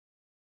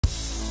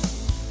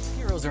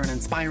Heroes are an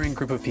inspiring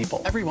group of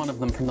people. Every one of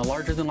them, from the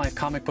larger-than-life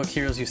comic book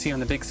heroes you see on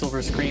the big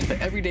silver screen,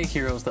 to everyday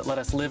heroes that let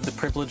us live the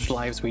privileged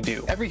lives we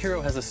do. Every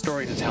hero has a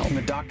story to tell, from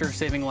the doctor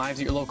saving lives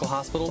at your local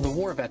hospital, to the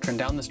war veteran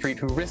down the street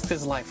who risked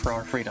his life for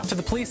our freedom, to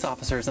the police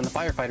officers and the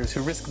firefighters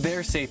who risk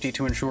their safety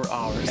to ensure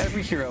ours.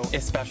 Every hero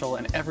is special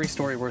and every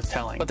story worth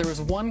telling. But there is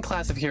one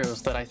class of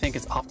heroes that I think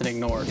is often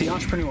ignored: the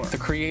entrepreneur, the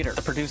creator,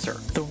 the producer.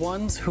 The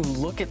ones who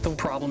look at the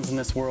problems in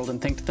this world and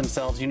think to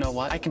themselves, you know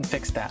what, I can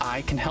fix that.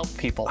 I can help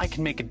people. I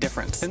can make a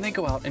difference. Then they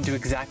go out and do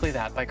exactly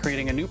that by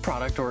creating a new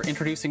product or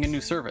introducing a new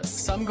service.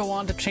 Some go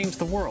on to change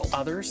the world.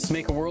 Others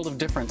make a world of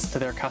difference to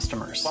their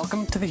customers.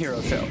 Welcome to The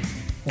Hero Show.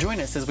 Join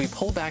us as we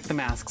pull back the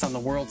masks on the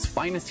world's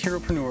finest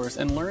heropreneurs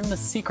and learn the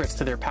secrets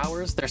to their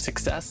powers, their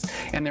success,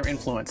 and their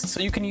influence, so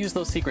you can use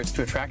those secrets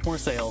to attract more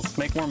sales,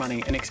 make more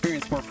money, and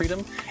experience more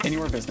freedom in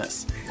your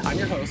business. I'm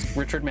your host,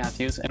 Richard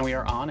Matthews, and we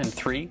are on in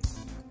 3,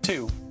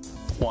 2,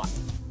 1.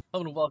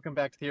 Hello and welcome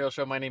back to The Hero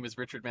Show. My name is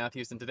Richard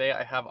Matthews, and today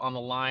I have on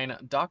the line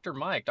Dr.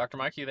 Mike. Dr.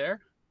 Mike, you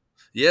there?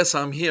 Yes,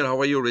 I'm here. How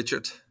are you,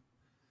 Richard?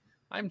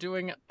 I'm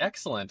doing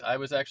excellent. I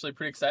was actually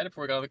pretty excited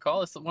before we got on the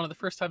call. It's one of the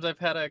first times I've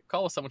had a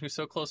call with someone who's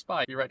so close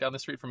by. You're right down the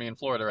street from me in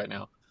Florida right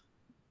now.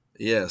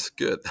 Yes,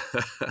 good.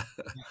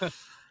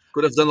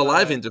 Could have done a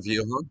live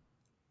interview, huh?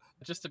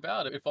 Just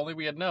about. If only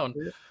we had known.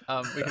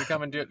 We could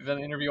come and do an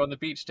interview on the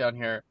beach down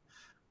here.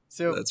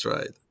 So that's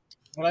right.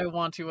 What I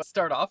want to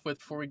start off with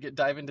before we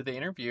dive into the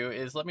interview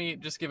is let me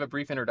just give a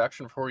brief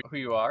introduction for who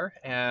you are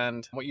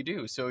and what you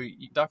do. So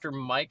Dr.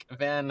 Mike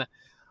Van,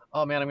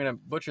 oh man, I'm going to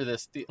butcher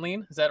this.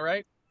 Thielen, is that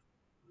right?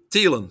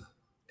 Thielen.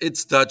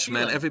 It's Dutch, Thielen.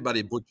 Man.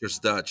 Everybody butchers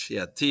Dutch.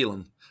 Yeah,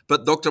 Thielen.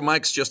 But Dr.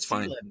 Mike's just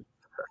fine. Thielen.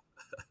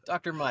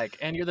 Dr. Mike,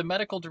 and you're the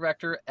medical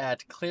director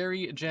at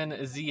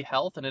Gen Z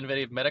Health, an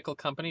innovative medical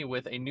company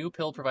with a new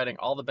pill providing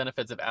all the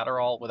benefits of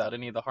Adderall without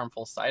any of the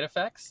harmful side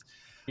effects.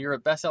 You're a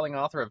best-selling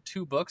author of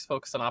 2 books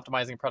focused on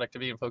optimizing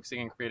productivity and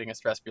focusing on creating a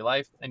stress-free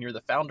life. And you're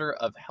the founder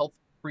of Health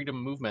Freedom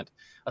Movement,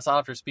 a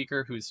sought-after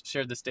speaker who's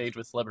shared the stage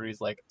with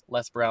celebrities like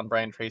Les Brown,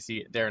 Brian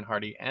Tracy, Darren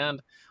Hardy,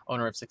 and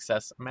owner of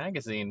Success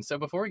Magazine. So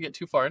before we get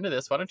too far into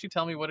this, why don't you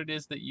tell me what it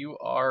is that you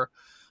are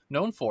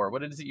known for?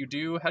 What it is that you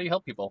do? How do you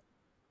help people?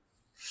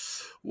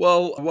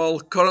 Well,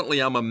 currently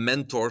I'm a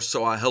mentor,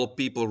 so I help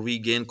people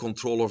regain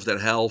control of their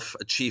health,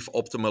 achieve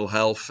optimal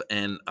health,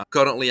 and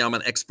currently I'm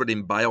an expert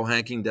in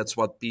biohacking. That's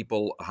what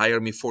people hire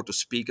me for to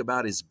speak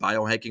about, is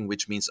biohacking,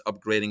 which means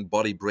upgrading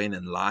body, brain,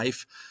 and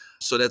life.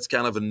 So that's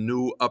kind of a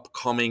new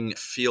upcoming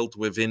field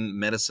within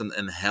medicine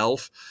and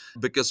health,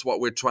 because what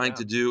we're trying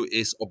to do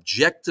is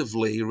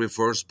objectively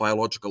reverse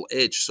biological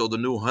age. So the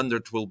new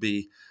 100 will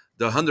be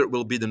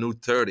the new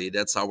 30.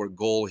 That's our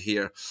goal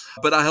here.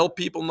 But I help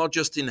people not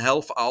just in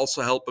health, I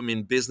also help them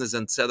in business,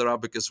 etc.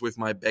 Because with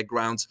my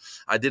background,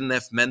 I didn't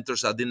have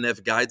mentors, I didn't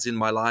have guides in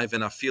my life,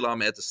 and I feel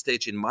I'm at a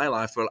stage in my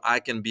life where I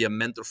can be a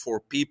mentor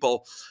for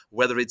people,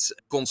 whether it's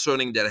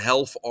concerning their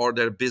health or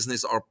their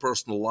business or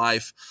personal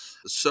life.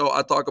 So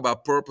I talk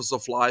about purpose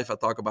of life, I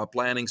talk about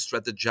planning,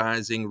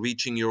 strategizing,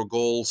 reaching your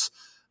goals,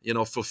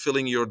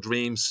 fulfilling your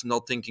dreams,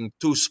 not thinking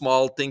too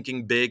small,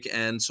 thinking big.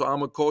 And so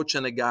I'm a coach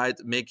and a guide,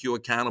 make you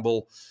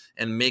accountable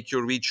and make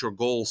you reach your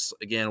goals,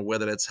 again,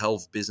 whether it's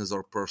health, business,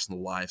 or personal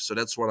life. So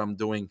that's what I'm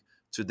doing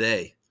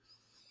today.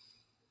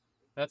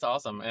 That's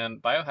awesome.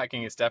 And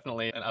biohacking is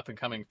definitely an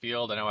up-and-coming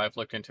field. I know I've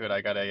looked into it. I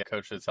got a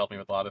coach that's helped me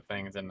with a lot of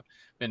things and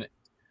been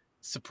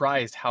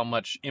surprised how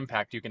much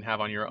impact you can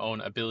have on your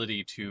own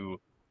ability to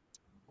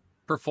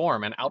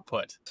perform and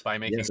output by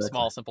making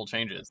small, simple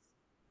changes.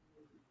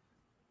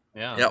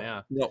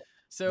 Yeah. No,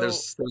 so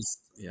there's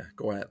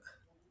go ahead.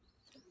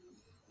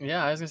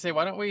 Yeah, I was gonna say,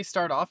 why don't we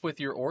start off with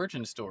your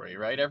origin story,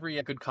 right?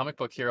 Every good comic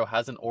book hero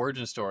has an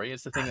origin story.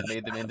 It's the thing that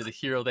made them into the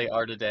hero they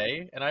are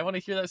today. And I want to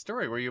hear that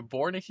story. Were you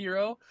born a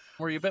hero?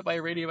 Were you bit by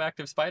a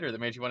radioactive spider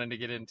that made you wanting to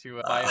get into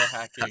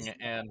biohacking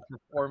and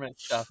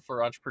performance stuff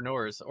for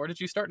entrepreneurs? Or did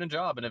you start in a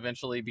job and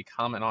eventually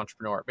become an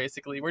entrepreneur?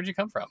 Basically, where'd you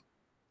come from?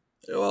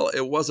 Well,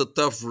 it was a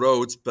tough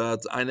road, but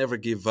I never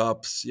give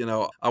up.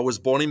 I was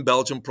born in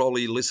Belgium.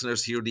 Probably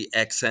listeners hear the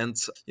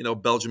accent.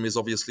 Belgium is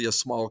obviously a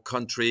small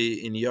country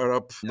in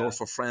Europe,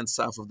 north of France,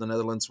 south of the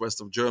Netherlands,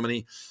 west of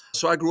Germany.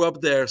 So I grew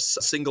up there,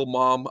 single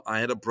mom. I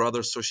had a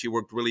brother, so she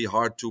worked really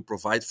hard to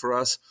provide for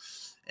us.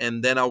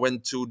 And then I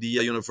went to the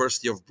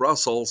University of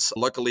Brussels.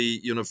 Luckily,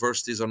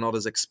 universities are not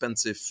as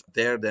expensive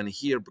there than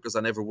here because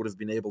I never would have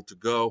been able to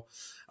go.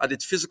 I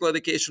did physical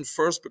education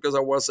first because I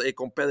was a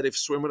competitive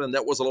swimmer, and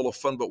that was a lot of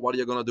fun. But what are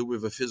you going to do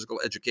with a physical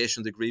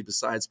education degree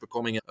besides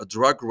becoming a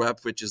drug rep,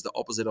 which is the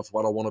opposite of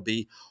what I want to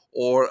be,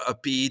 or a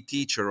PE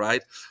teacher,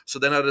 right? So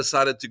then I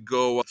decided to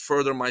go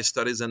further my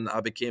studies, and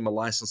I became a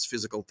licensed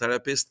physical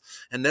therapist.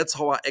 And that's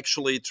how I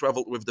actually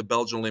traveled with the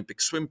Belgian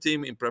Olympic swim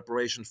team in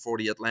preparation for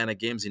the Atlanta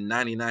Games in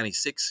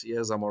 1996.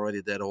 Yes, I'm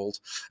already that old.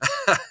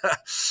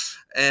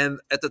 And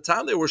at the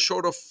time, they were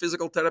short of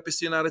physical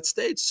therapists in the United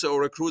States. So a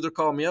recruiter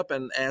called me up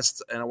and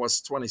asked, and I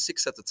was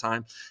 26 at the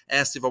time,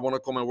 asked if I want to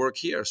come and work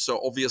here.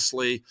 So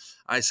obviously,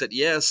 I said,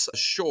 yes,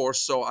 sure.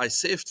 So I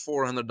saved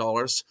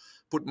 $400,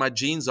 put my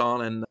jeans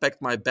on and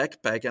packed my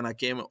backpack, and I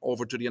came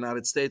over to the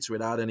United States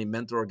without any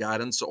mentor or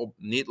guidance. So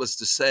needless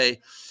to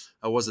say,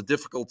 it was a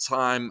difficult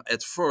time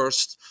at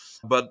first,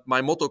 but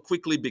my motto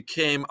quickly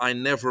became, I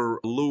never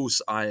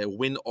lose, I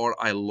win or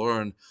I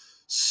learn.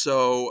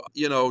 So,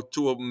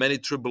 to many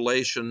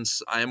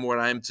tribulations, I am where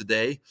I am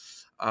today.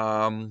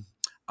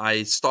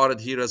 I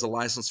started here as a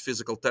licensed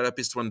physical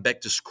therapist, went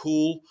back to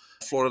school,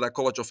 Florida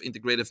College of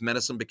Integrative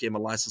Medicine, became a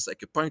licensed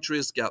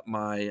acupuncturist, got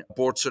my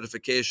board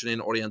certification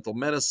in Oriental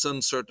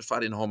Medicine,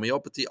 certified in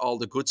homeopathy, all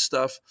the good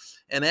stuff.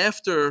 And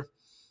after,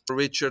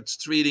 Richard,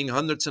 treating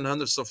hundreds and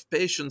hundreds of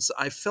patients,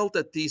 I felt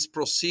that these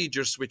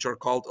procedures, which are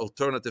called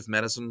alternative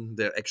medicine,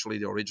 they're actually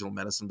the original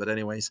medicine, but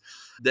anyways,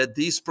 that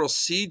these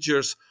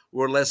procedures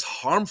were less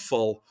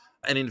harmful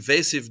and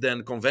invasive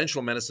than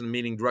conventional medicine,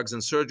 meaning drugs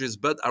and surgeries,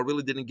 but I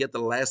really didn't get the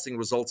lasting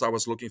results I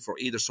was looking for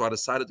either. So I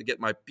decided to get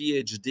my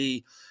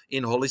PhD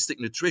in holistic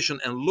nutrition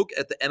and look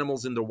at the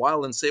animals in the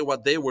wild and say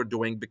what they were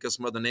doing, because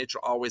Mother Nature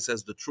always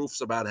has the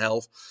truths about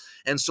health.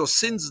 And so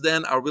since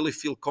then, I really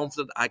feel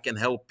confident I can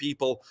help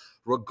people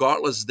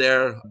regardless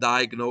their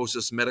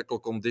diagnosis, medical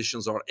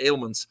conditions, or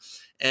ailments.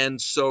 And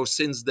so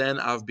since then,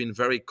 I've been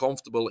very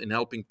comfortable in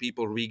helping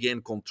people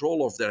regain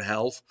control of their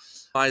health,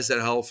 optimize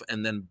their health,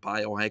 and then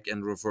biohack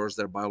and reverse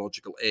their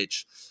biological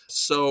age.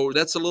 So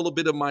that's a little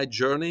bit of my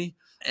journey.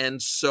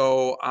 And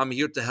so I'm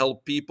here to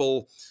help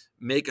people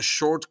make a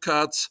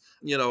shortcut,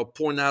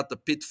 point out the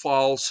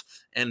pitfalls,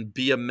 and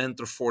be a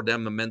mentor for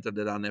them, a mentor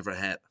that I never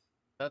had.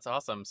 That's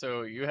awesome.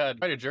 So you had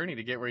quite a journey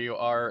to get where you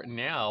are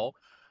now.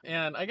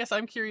 And I guess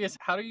I'm curious,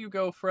 how do you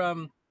go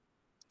from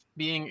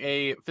being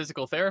a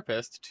physical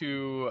therapist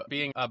to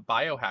being a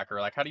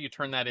biohacker? Like, how do you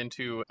turn that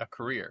into a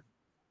career?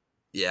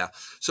 Yeah.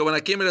 So when I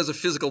came in as a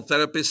physical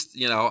therapist,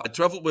 I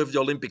traveled with the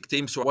Olympic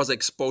team. So I was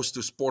exposed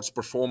to sports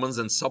performance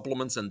and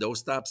supplements and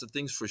those types of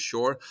things for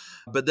sure.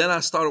 But then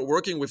I started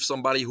working with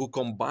somebody who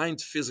combined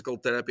physical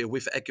therapy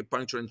with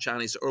acupuncture and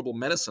Chinese herbal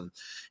medicine.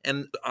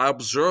 And I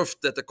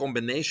observed that the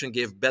combination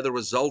gave better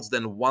results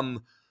than one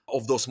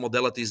of those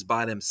modalities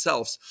by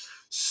themselves.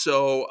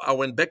 So I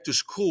went back to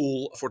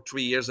school for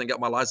 3 years and got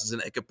my license in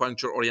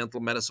acupuncture, Oriental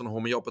medicine,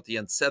 homeopathy,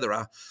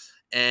 etc.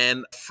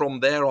 And from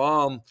there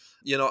on,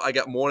 I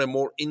got more and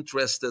more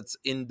interested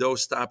in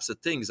those types of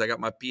things. I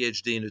got my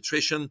PhD in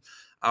nutrition.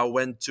 I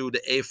went to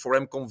the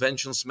A4M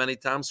conventions many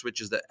times,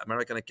 which is the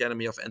American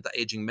Academy of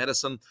Anti-Aging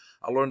Medicine.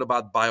 I learned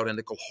about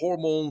bioidentical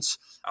hormones.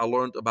 I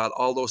learned about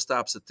all those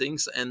types of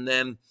things. And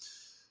then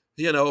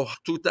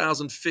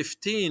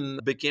 2015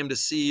 became the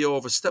CEO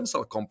of a stem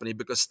cell company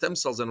because stem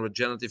cells and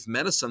regenerative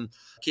medicine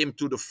came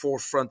to the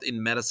forefront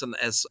in medicine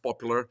as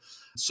popular.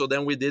 So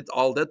then we did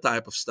all that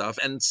type of stuff.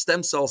 And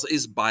stem cells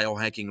is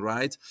biohacking,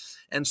 right?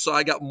 And so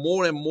I got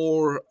more and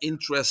more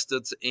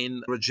interested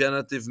in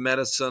regenerative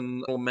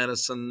medicine,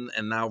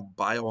 and now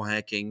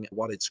biohacking,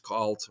 what it's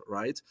called,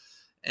 right?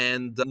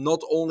 And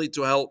not only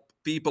to help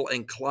people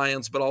and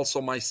clients, but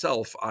also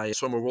myself. I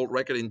swam a world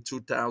record in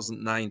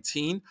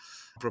 2019.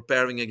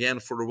 Preparing again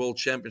for the World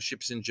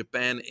Championships in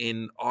Japan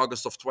in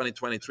August of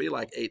 2023,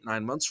 like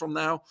 8-9 months from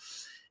now.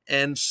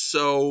 And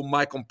so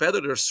my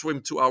competitors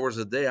swim 2 hours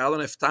a day. I don't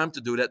have time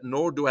to do that,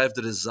 nor do I have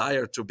the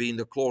desire to be in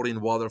the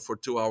chlorine water for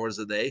 2 hours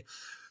a day.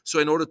 So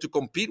in order to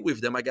compete with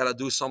them, I got to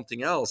do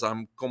something else.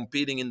 I'm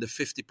competing in the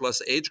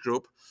 50-plus age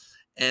group.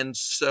 And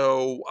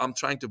so I'm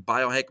trying to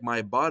biohack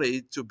my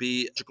body to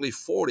be actually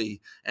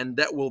 40, and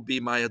that will be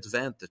my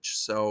advantage.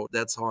 So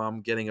that's how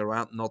I'm getting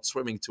around not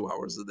swimming 2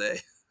 hours a day.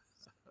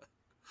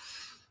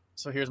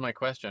 So here's my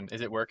question.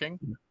 Is it working?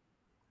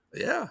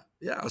 Yeah.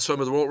 I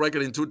swam the world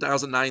record in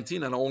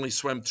 2019 and I only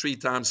swam 3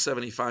 times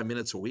 75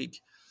 minutes a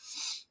week.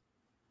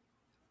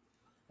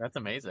 That's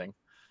amazing.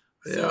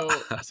 Yeah.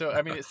 So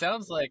I mean, it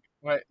sounds like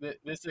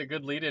this is a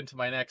good lead into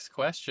my next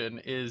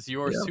question is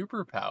your Yeah.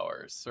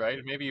 superpowers, right?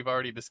 Maybe you've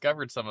already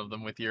discovered some of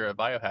them with your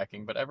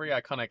biohacking, but every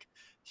iconic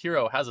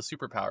hero has a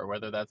superpower,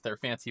 whether that's their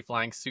fancy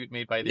flying suit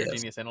made by their Yes.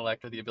 genius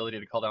intellect or the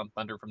ability to call down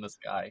thunder from the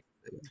sky.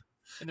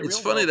 In the It's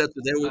real funny world, that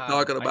today we're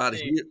talking I'd about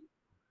say, here.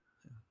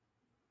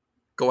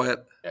 Go ahead.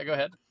 yeah, go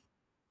ahead.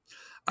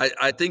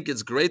 I think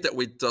it's great that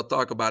we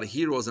talk about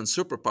heroes and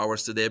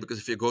superpowers today, because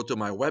if you go to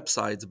my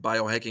website,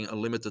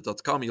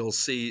 biohackingunlimited.com, you'll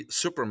see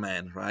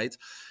Superman, right?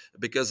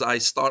 Because I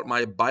start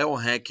my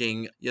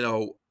biohacking,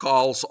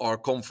 calls or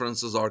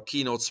conferences or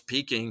keynote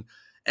speaking,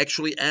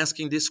 actually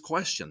asking this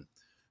question.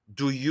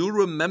 Do you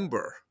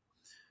remember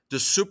the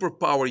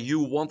superpower you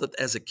wanted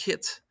as a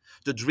kid?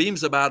 The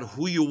dreams about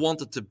who you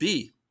wanted to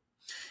be?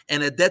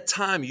 And at that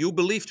time, you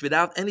believed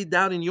without any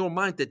doubt in your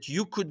mind that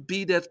you could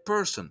be that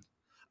person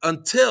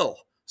until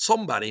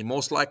somebody,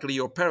 most likely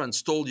your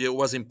parents, told you it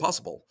was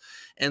impossible.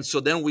 And so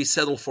then we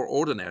settle for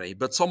ordinary.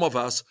 But some of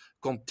us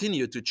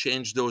continue to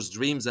change those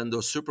dreams and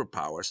those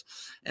superpowers.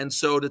 And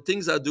so the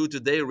things I do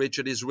today,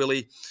 Richard, is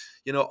really,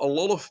 a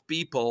lot of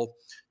people,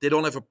 they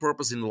don't have a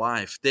purpose in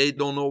life. They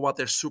don't know what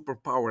their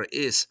superpower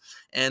is.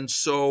 And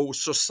so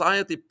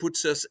society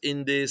puts us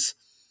in this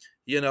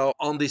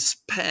on this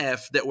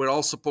path that we're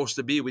all supposed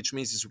to be, which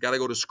means is we got to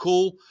go to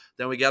school,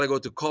 then we got to go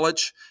to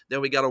college,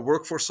 then we got to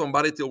work for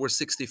somebody till we're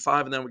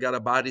 65, and then we got to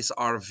buy this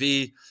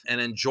RV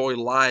and enjoy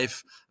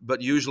life.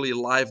 But usually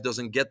life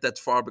doesn't get that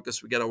far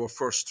because we get our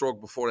first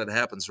stroke before that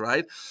happens,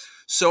 right?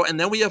 So, and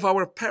then we have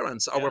our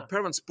parents. Our Yeah.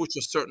 parents push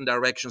us certain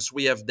directions.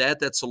 We have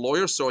dad that's a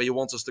lawyer, so he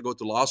wants us to go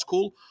to law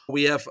school.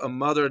 We have a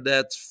mother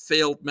that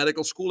failed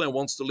medical school and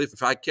wants to live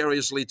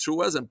vicariously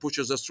through us and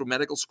pushes us through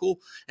medical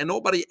school. And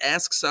nobody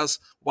asks us,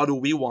 what do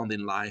we want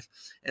in life?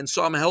 And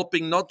so I'm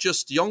helping not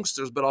just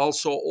youngsters, but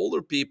also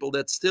older people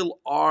that still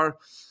are,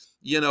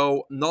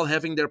 not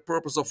having their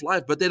purpose of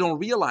life, but they don't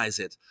realize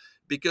it.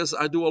 Because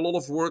I do a lot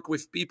of work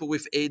with people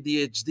with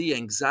ADHD,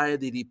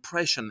 anxiety,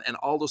 depression, and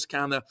all those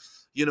kind of,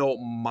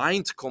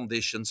 mind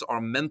conditions or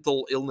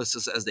mental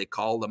illnesses, as they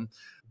call them.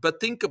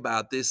 But think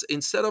about this.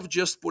 Instead of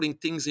just putting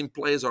things in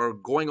place or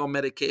going on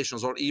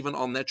medications or even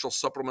on natural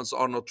supplements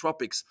or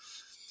nootropics,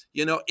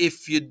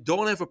 if you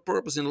don't have a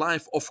purpose in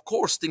life, of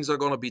course, things are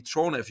going to be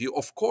thrown at you.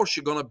 Of course,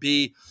 you're going to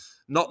be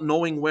not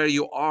knowing where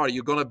you are.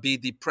 You're going to be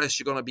depressed.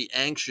 You're going to be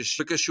anxious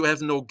because you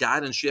have no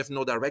guidance. You have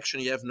no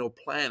direction. You have no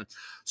plan.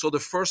 So the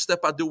first step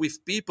I do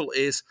with people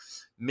is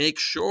make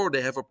sure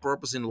they have a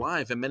purpose in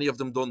life. And many of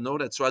them don't know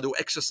that. So I do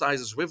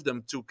exercises with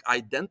them to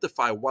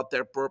identify what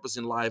their purpose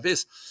in life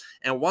is.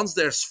 And once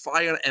there's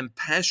fire and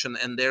passion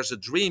and there's a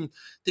dream,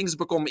 things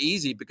become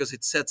easy because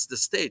it sets the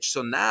stage.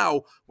 So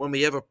now when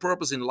we have a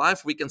purpose in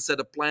life, we can set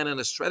a plan and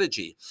a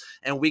strategy,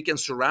 and we can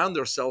surround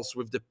ourselves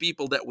with the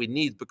people that we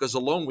need, because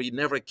alone we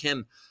never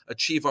can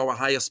achieve our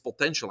highest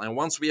potential. And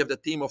once we have the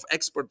team of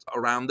experts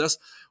around us,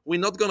 we're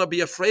not going to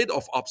be afraid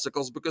of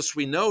obstacles because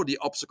we know the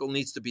obstacle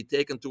needs to be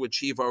taken to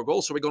achieve our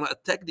goals. So we're going to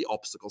attack the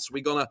obstacles.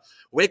 We're going to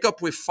wake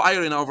up with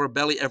fire in our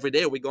belly every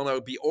day. We're going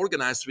to be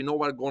organized. We know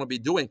what we're going to be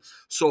doing.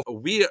 So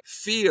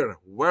fear,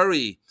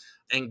 worry,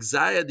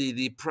 anxiety,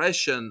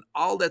 depression,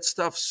 all that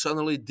stuff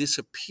suddenly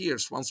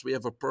disappears once we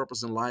have a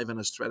purpose in life and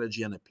a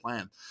strategy and a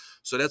plan.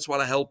 So that's what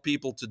I help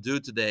people to do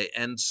today.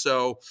 And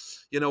so,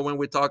 when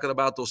we're talking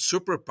about those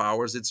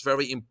superpowers, it's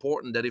very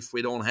important that if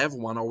we don't have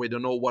one or we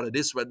don't know what it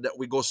is, that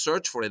we go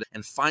search for it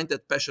and find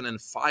that passion and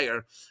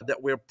fire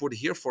that we're put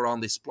here for on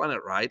this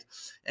planet, right?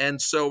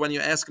 And so when you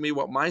ask me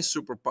what my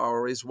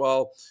superpower is,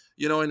 well,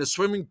 in a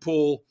swimming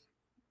pool,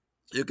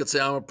 you could say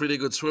I'm a pretty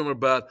good swimmer,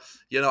 but,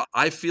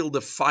 I feel the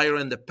fire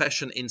and the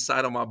passion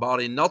inside of my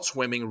body. Not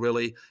swimming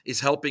really is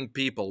helping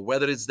people,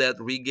 whether it's that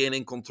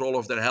regaining control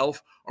of their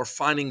health or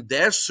finding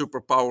their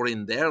superpower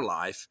in their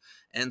life.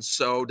 And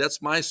so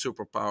that's my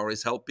superpower,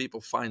 is help people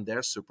find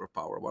their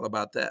superpower. What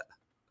about that?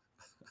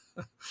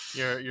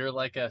 You're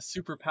like a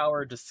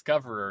superpower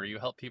discoverer. You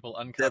help people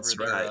uncover That's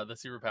their right. the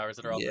superpowers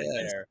that are already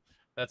Yes. there.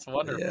 That's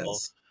wonderful.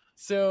 Yes.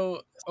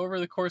 So, over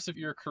the course of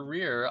your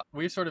career,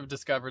 we've sort of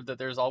discovered that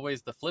there's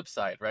always the flip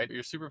side, right?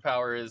 Your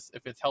superpower is,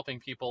 if it's helping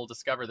people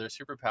discover their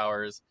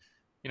superpowers,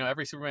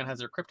 every Superman has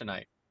their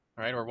kryptonite,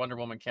 right? Or Wonder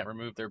Woman can't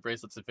remove their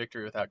bracelets of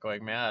victory without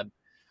going mad.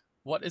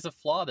 What is a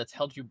flaw that's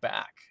held you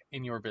back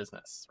in your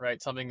business, right?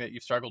 Something that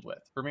you've struggled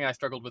with. For me, I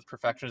struggled with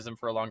perfectionism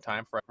for a long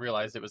time, before I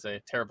realized it was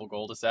a terrible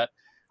goal to set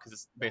because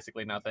it's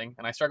basically nothing.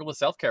 And I struggled with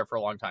self-care for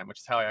a long time, which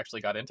is how I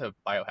actually got into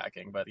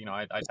biohacking. But,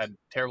 I had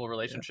terrible Yeah.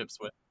 relationships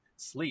with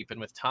sleep and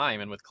with time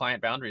and with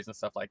client boundaries and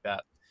stuff like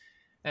that.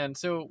 And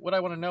so what I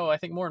want to know, I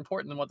think more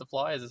important than what the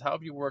flaw is how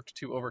have you worked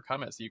to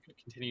overcome it so you can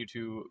continue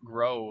to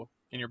grow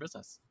in your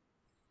business?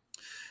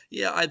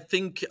 Yeah, I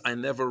think I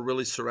never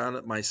really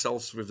surrounded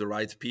myself with the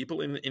right people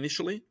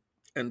initially.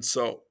 And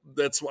so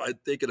that's why I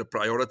take it a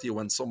priority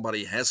when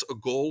somebody has a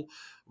goal.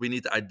 We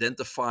need to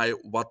identify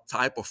what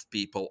type of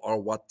people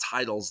or what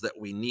titles that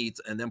we need,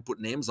 and then put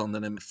names on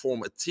them and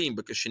form a team,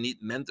 because you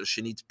need mentors.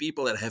 You need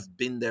people that have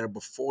been there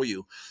before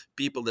you,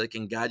 people that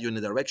can guide you in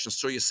the direction.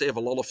 So you save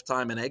a lot of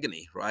time and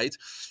agony, right?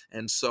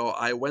 And so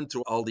I went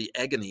through all the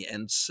agony.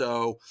 And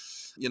so,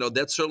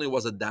 that certainly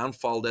was a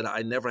downfall, that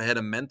I never had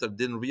a mentor,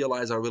 didn't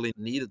realize I really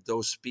needed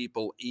those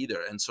people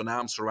either. And so now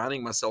I'm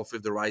surrounding myself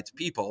with the right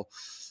people,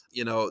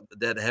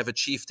 that have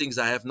achieved things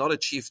I have not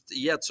achieved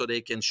yet, so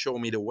they can show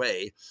me the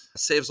way.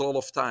 Saves a lot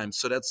of time.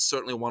 So that's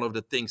certainly one of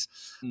the things.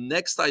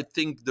 Next, I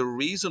think the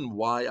reason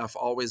why I've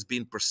always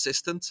been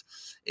persistent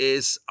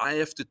is I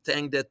have to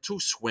thank that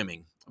to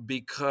swimming,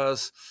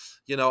 because,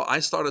 I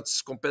started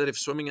competitive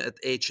swimming at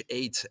age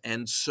 8.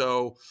 And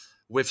so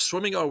with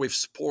swimming or with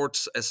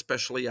sports,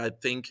 especially, I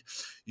think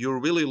you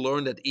really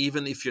learn that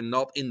even if you're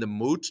not in the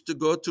mood to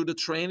go to the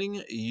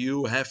training,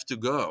 you have to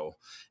go.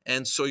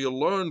 And so you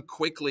learn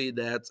quickly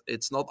that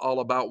it's not all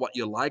about what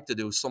you like to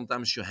do.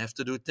 Sometimes you have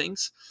to do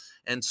things.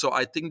 And so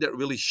I think that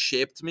really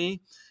shaped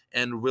me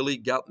and really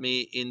got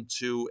me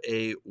into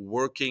a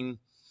working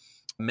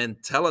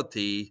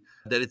mentality,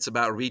 that it's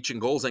about reaching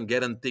goals and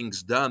getting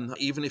things done,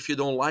 even if you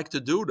don't like to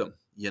do them.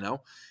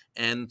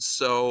 And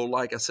so,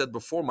 like I said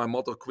before, my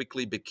motto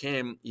quickly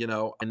became,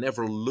 I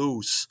never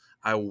lose.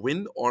 I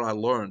win or I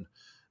learn.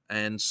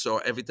 And so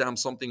every time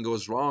something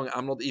goes wrong,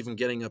 I'm not even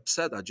getting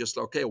upset. I just,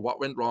 okay, what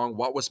went wrong?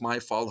 What was my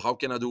fault? How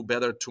can I do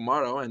better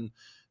tomorrow? And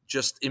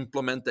just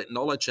implement that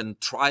knowledge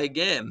and try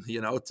again,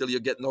 till you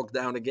get knocked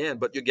down again.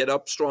 But you get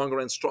up stronger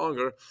and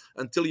stronger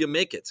until you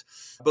make it.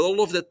 But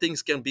all of the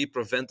things can be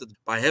prevented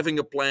by having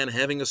a plan,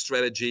 having a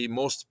strategy.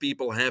 Most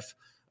people have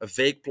a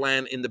vague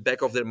plan in the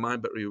back of their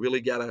mind, but you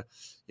really gotta,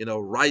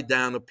 write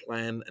down a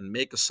plan and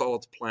make a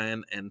solid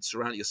plan and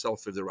surround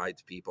yourself with the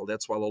right people.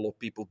 That's what a lot of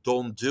people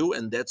don't do,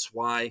 and that's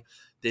why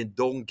they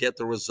don't get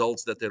the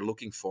results that they're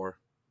looking for.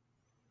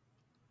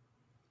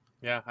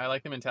 Yeah, I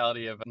like the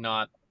mentality of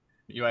not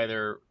you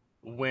either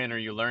win or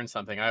you learn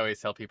something. I always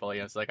tell people,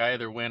 it's like I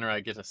either win or I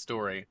get a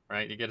story,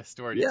 right? You get a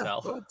story to Yeah,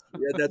 tell. well,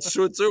 yeah, that's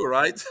true too,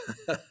 right?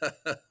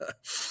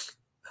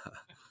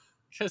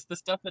 Because the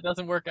stuff that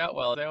doesn't work out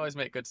well, they always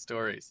make good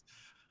stories.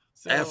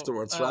 So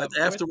Afterwards, right? with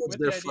Afterwards, with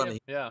they're the idea of funny.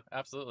 yeah,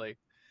 absolutely.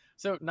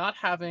 So not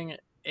having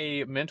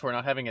a mentor,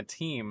 not having a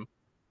team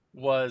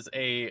was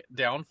a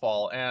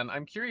downfall. And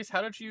I'm curious,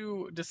 how did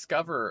you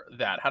discover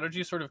that? How did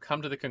you sort of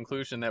come to the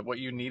conclusion that what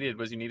you needed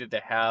was you needed to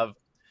have,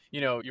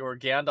 your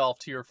Gandalf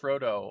to your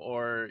Frodo,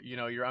 or,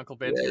 your Uncle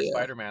Ben to Yeah, your yeah.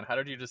 Spider-Man? How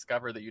did you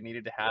discover that you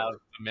needed to have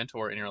a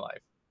mentor in your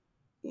life?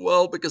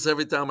 Well, because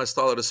every time I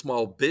started a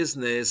small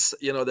business,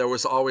 there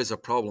was always a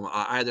problem.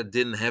 I either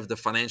didn't have the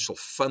financial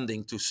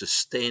funding to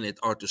sustain it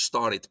or to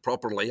start it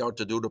properly or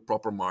to do the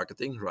proper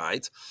marketing,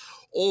 right?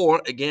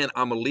 Or again,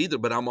 I'm a leader,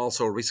 but I'm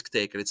also a risk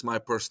taker. It's my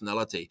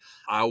personality.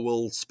 I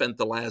will spend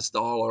the last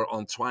dollar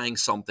on trying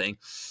something.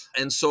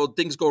 And so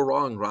things go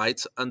wrong, right?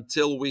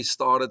 Until we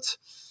started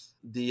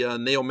the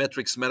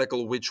Neometrics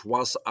Medical, which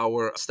was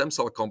our stem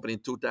cell company in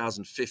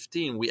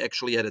 2015, we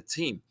actually had a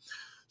team.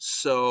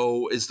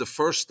 So it's the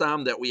first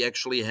time that we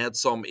actually had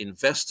some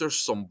investors,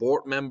 some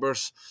board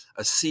members,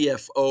 a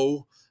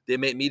CFO. They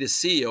made me the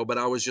CEO, but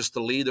I was just the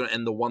leader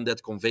and the one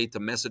that conveyed the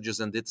messages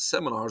and did the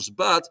seminars.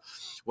 But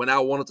when I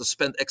wanted to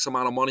spend X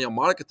amount of money on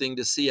marketing,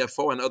 the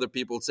CFO and other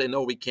people would say,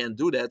 no, we can't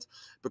do that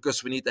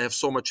because we need to have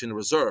so much in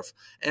reserve.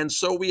 And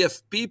so we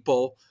have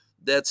people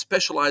that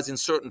specialize in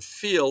certain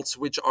fields,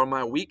 which are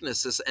my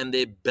weaknesses, and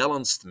they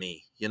balanced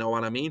me. You know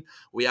what I mean?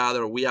 We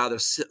either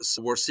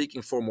were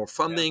seeking for more Yeah.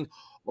 funding,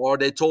 or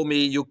they told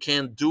me, you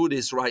can't do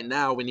this right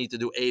now. We need to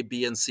do A,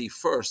 B, and C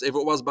first. If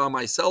it was by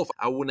myself,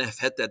 I wouldn't have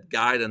had that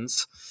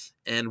guidance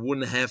and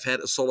wouldn't have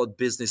had a solid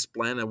business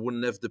plan and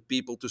wouldn't have the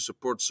people to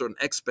support certain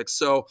aspects.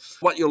 So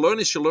what you learn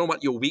is you learn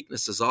what your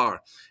weaknesses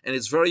are. And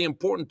it's very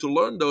important to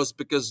learn those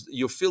because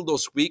you fill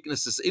those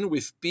weaknesses in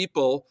with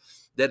people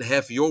that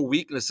have your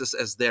weaknesses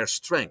as their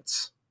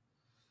strengths.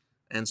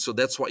 And so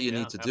that's what you need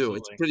Yeah, to do.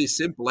 It's absolutely. pretty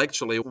simple,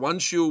 actually.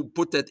 Once you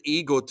put that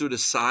ego to the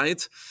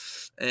side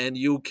and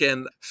you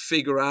can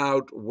figure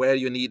out where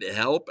you need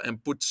help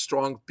and put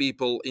strong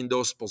people in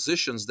those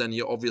positions, then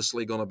you're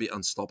obviously going to be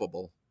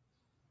unstoppable.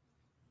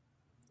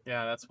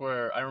 Yeah, that's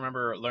where I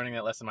remember learning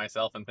that lesson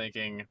myself and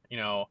thinking,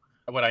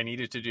 what I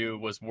needed to do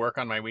was work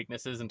on my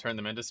weaknesses and turn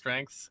them into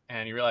strengths.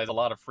 And you realize a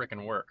lot of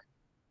freaking work.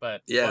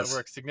 But what Yes,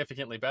 works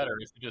significantly better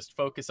is to just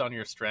focus on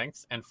your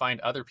strengths and find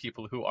other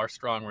people who are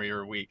strong where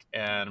you're weak.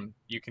 And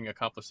you can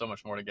accomplish so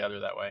much more together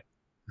that way.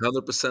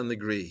 100%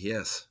 agree.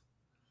 Yes.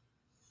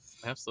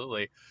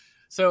 Absolutely.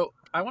 So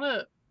I want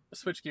to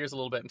switch gears a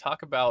little bit and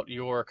talk about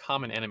your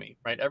common enemy,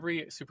 right?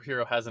 Every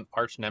superhero has an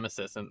arch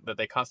nemesis and that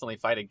they constantly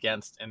fight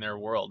against in their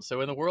world.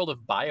 So in the world of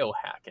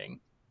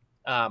biohacking,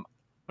 I'm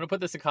going to put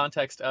this in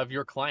context of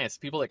your clients,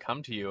 people that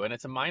come to you, and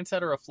it's a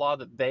mindset or a flaw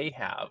that they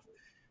have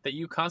that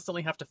you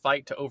constantly have to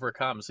fight to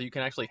overcome so you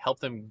can actually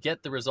help them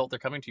get the result they're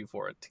coming to you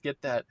for, to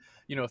get that,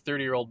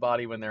 30-year-old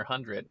body when they're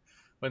 100.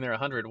 When they're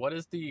 100, what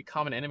is the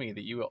common enemy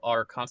that you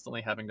are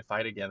constantly having to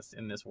fight against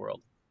in this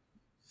world?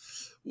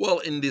 Well,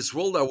 in this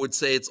world, I would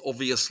say it's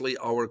obviously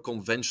our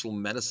conventional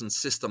medicine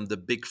system, the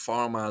big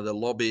pharma, the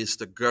lobbyists,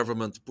 the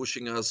government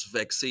pushing us,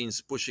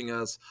 vaccines pushing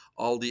us,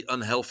 all the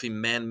unhealthy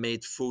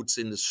man-made foods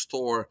in the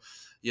store,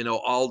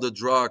 all the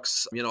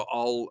drugs,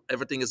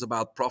 everything is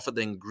about profit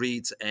and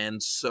greed.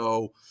 And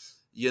so,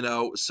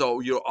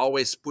 so you're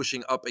always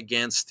pushing up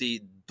against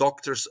the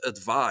doctor's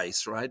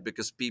advice, right?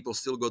 Because people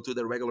still go to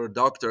their regular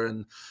doctor,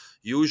 and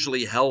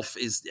usually health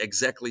is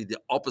exactly the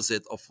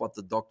opposite of what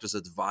the doctor's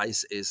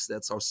advice is.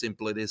 That's how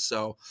simple it is.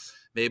 So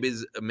maybe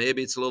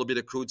it's a little bit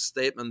a crude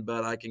statement,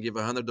 but I can give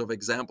 100 of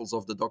examples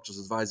of the doctor's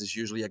advice is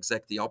usually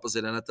exactly the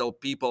opposite. And I tell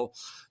people,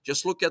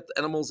 just look at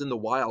animals in the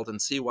wild and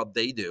see what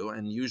they do.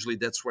 And usually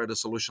that's where the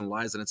solution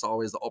lies. And it's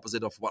always the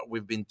opposite of what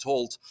we've been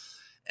told.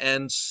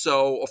 And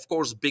so, of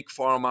course, big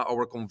pharma,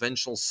 our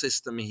conventional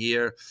system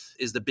here,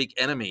 is the big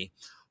enemy.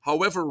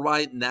 However,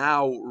 right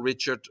now,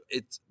 Richard,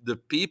 it's the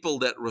people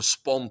that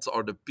respond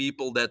are the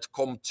people that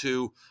come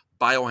to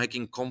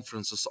biohacking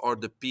conferences, are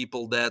the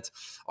people that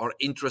are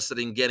interested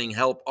in getting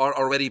help, are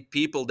already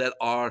people that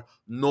are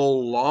no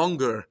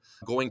longer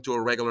going to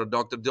a regular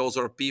doctor. Those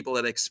are people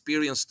that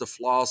experience the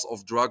flaws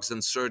of drugs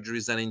and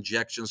surgeries and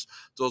injections.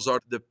 Those are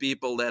the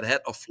people that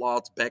had a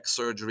flawed back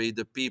surgery,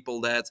 the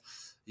people that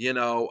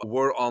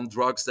were on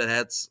drugs that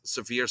had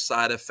severe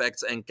side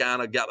effects and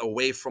kind of got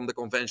away from the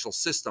conventional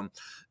system.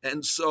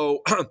 And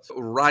so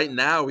right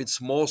now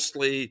it's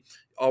mostly,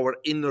 our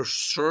inner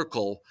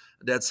circle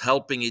that's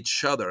helping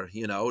each other,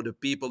 the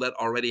people that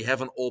already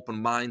have an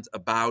open mind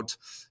about,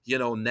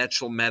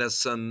 natural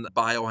medicine,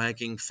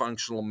 biohacking,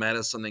 functional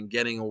medicine, and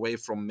getting away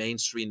from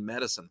mainstream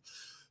medicine.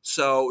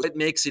 So it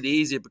makes it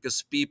easier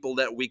because people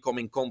that we come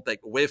in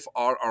contact with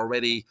are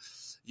already,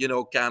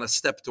 kind of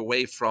stepped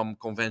away from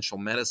conventional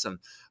medicine.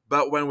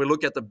 But when we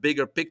look at the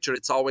bigger picture,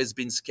 it's always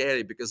been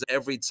scary because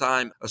every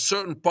time a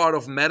certain part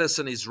of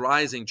medicine is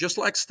rising, just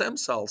like stem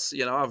cells,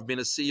 I've been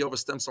a CEO of a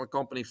stem cell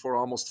company for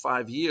almost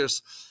 5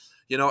 years.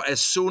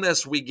 As soon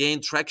as we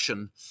gain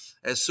traction,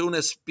 as soon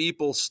as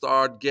people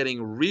start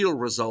getting real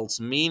results,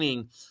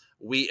 meaning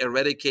we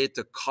eradicate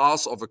the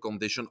cause of a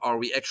condition or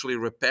we actually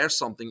repair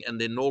something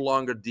and they no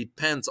longer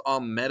depend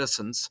on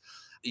medicines,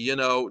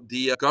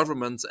 the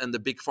government and the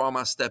big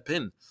pharma step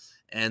in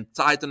and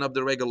tighten up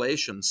the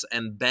regulations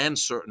and ban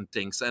certain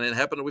things. And it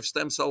happened with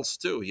stem cells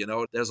too.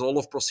 There's a lot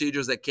of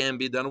procedures that can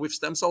be done with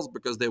stem cells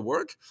because they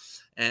work.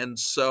 And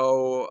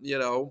so,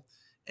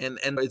 and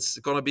it's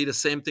going to be the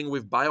same thing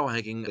with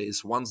biohacking.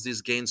 Is once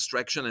this gains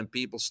traction and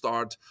people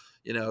start,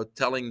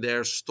 telling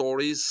their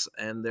stories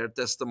and their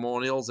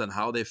testimonials and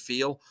how they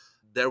feel,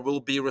 there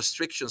will be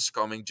restrictions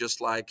coming, just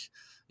like,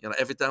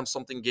 every time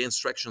something gains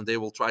traction, they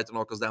will try to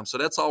knock us down. So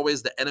that's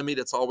always the enemy.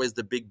 That's always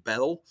the big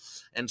battle.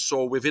 And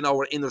so within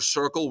our inner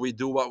circle, we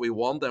do what we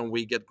want and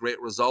we get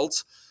great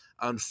results.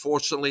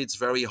 Unfortunately, it's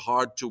very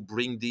hard to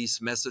bring these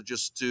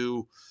messages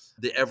to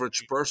the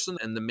average person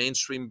and the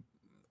mainstream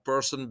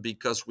person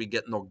because we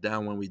get knocked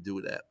down when we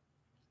do that.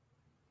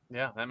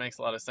 Yeah, that makes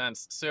a lot of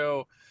sense.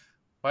 So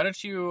why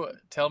don't you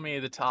tell me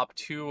the top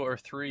 2 or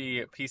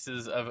 3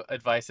 pieces of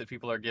advice that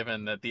people are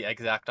given that the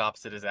exact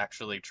opposite is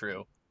actually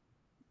true?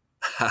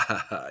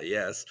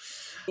 Yes.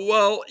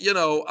 Well,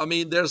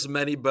 there's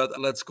many,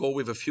 but let's go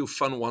with a few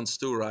fun ones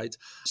too, right?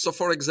 So,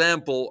 for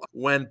example,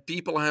 when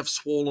people have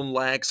swollen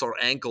legs or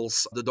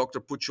ankles, the doctor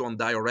puts you on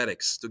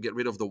diuretics to get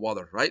rid of the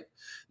water, right?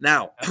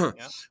 Now, Yeah,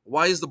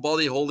 why is the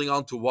body holding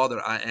on to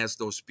water? I ask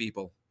those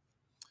people.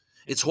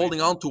 It's holding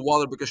inflammation. on to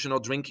water because you're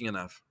not drinking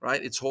enough,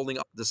 right? It's holding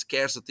on the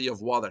scarcity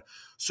of water.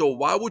 So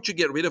why would you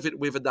get rid of it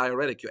with a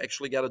diuretic? You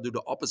actually got to do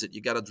the opposite.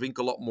 You got to drink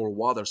a lot more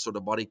water so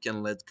the body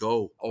can let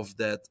go of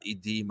that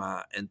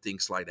edema and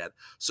things like that.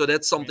 So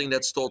that's something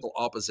that's total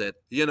opposite.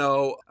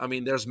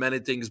 There's many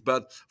things,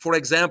 but for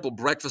example,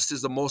 breakfast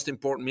is the most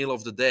important meal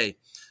of the day.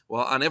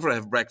 Well, I never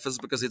have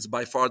breakfast because it's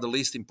by far the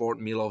least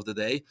important meal of the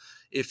day.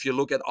 If you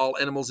look at all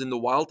animals in the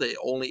wild, they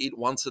only eat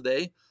once a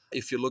day.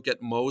 If you look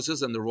at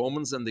Moses and the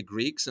Romans and the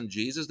Greeks and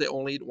Jesus, they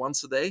only eat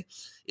once a day.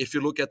 If you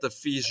look at the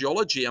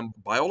physiology and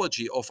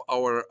biology of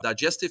our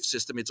digestive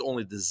system, it's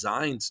only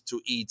designed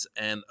to eat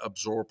and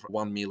absorb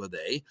one meal a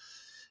day.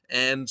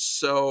 And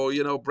so,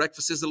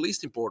 breakfast is the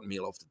least important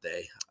meal of the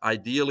day.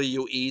 Ideally,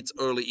 you eat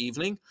early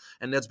evening,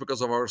 and that's because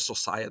of our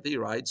society,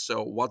 right?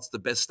 So what's the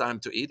best time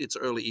to eat? It's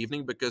early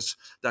evening because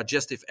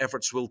digestive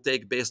efforts will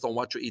take, based on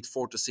what you eat,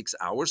 4 to 6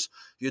 hours.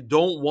 You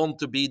don't want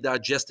to be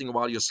digesting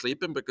while you're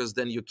sleeping because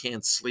then you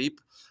can't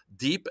sleep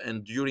deep.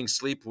 And during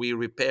sleep, we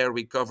repair,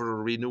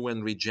 recover, renew,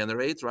 and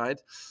regenerate, right?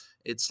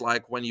 It's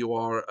like when you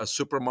are a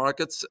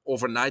supermarket,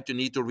 overnight you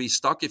need to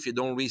restock. If you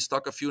don't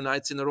restock a few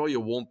nights in a row,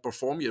 you won't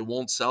perform, you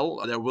won't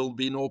sell. There will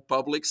be no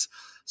Publix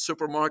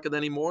supermarket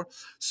anymore.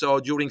 So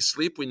during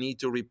sleep, we need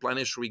to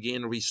replenish,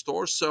 regain,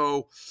 restore.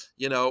 So,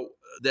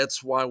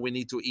 that's why we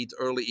need to eat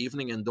early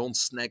evening and don't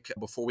snack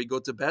before we go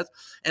to bed.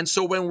 And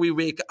so when we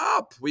wake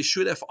up, we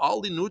should have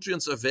all the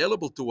nutrients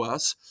available to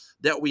us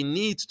that we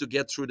need to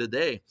get through the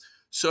day.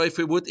 So if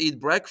we would eat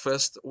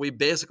breakfast, we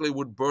basically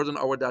would burden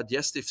our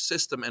digestive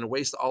system and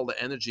waste all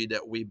the energy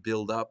that we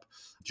build up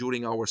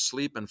during our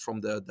sleep and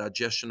from the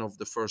digestion of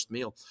the first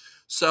meal.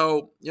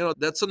 So,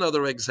 that's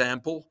another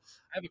example.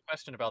 I have a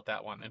question about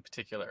that one in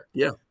particular,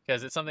 Yeah.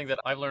 because it's something that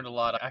I've learned a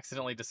lot. I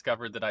accidentally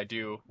discovered that I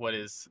do what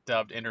is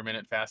dubbed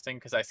intermittent fasting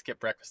because I skip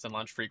breakfast and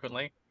lunch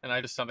frequently, and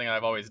I just something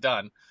I've always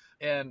done.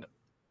 And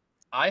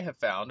I have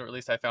found, or at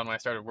least I found when I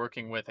started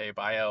working with a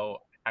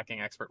biohacking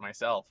expert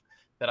myself,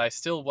 that I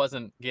still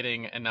wasn't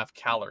getting enough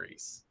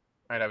calories,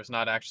 right? I was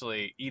not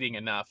actually eating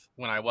enough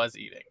when I was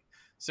eating.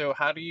 So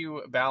how do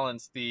you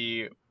balance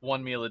the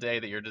one meal a day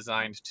that you're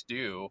designed to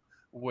do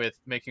with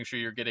making sure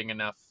you're getting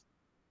enough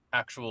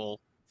actual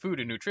food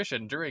and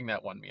nutrition during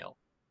that one meal?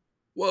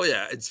 Well,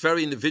 yeah, it's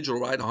very individual,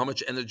 right? How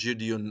much energy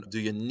do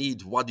you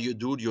need? What do you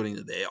do during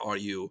the day?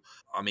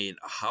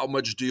 How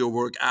much do you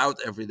work out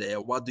every day?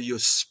 What do you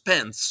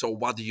spend? So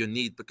what do you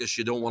need? Because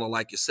you don't want to,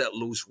 like you said,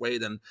 lose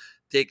weight and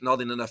take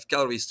not enough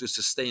calories to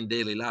sustain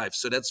daily life.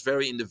 So that's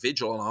very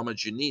individual on how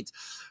much you need.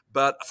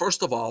 But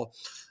first of all,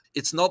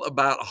 it's not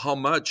about how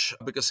much,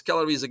 because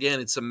calories, again,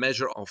 it's a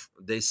measure of,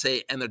 they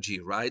say, energy,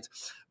 right?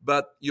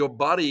 But your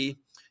body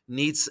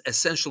needs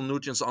essential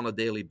nutrients on a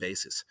daily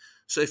basis.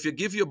 So if you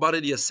give your body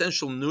the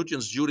essential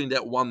nutrients during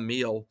that one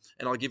meal,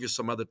 and I'll give you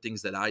some other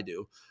things that I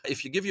do.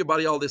 If you give your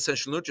body all the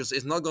essential nutrients,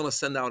 it's not going to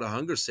send out a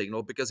hunger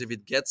signal, because if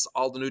it gets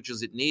all the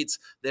nutrients it needs,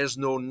 there's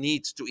no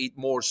need to eat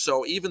more.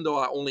 So even though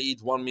I only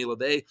eat one meal a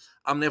day,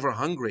 I'm never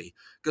hungry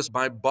because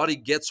my body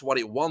gets what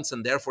it wants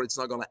and therefore it's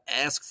not going to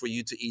ask for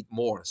you to eat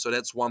more. So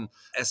that's one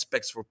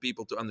aspect for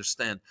people to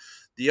understand.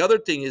 The other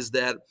thing is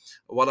that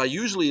what I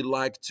usually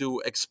like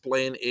to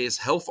explain is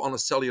health on a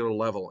cellular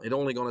level. It's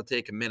only going to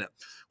take a minute.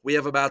 We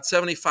have about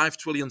 75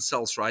 trillion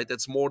cells, right?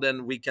 That's more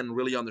than we can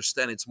really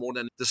understand. It's more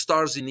than the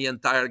stars in the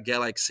entire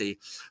galaxy.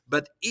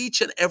 But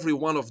each and every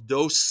one of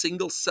those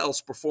single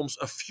cells performs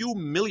a few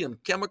million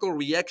chemical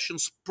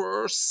reactions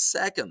per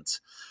second.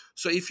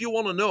 So if you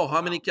want to know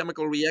how many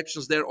chemical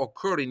reactions there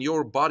occur in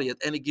your body at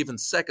any given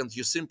second,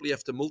 you simply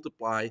have to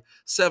multiply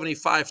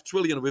 75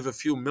 trillion with a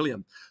few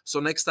million. So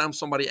next time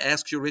somebody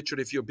asks you, Richard,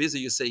 if you're busy,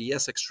 you say,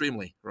 yes,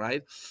 extremely,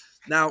 right?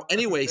 Now,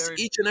 anyways,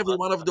 each and every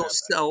one of those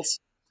cells,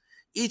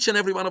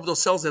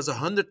 has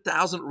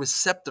 100,000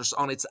 receptors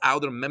on its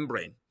outer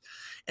membrane.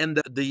 And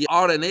the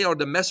RNA or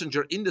the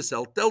messenger in the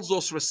cell tells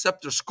those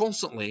receptors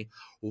constantly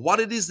what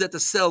it is that the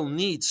cell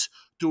needs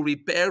to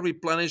repair,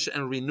 replenish,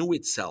 and renew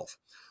itself.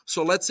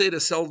 So let's say the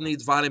cell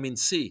needs vitamin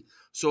C.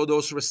 So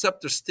those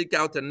receptors stick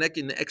out their neck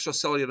in the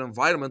extracellular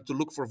environment to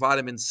look for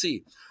vitamin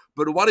C.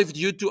 But what if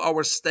due to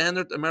our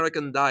standard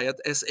American diet,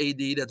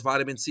 SAD, that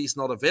vitamin C is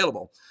not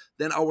available?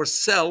 Then our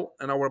cell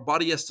and our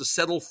body has to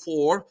settle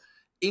for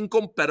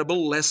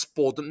incompatible, less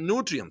potent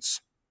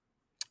nutrients.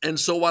 And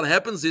so what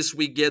happens is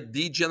we get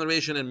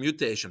degeneration and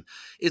mutation.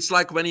 It's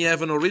like when you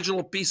have an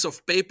original piece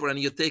of paper and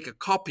you take a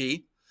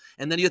copy,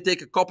 and then you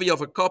take a copy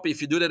of a copy.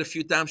 If you do that a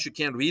few times, you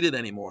can't read it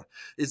anymore.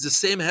 It's the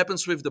same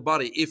happens with the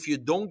body. If you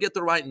don't get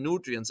the right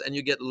nutrients and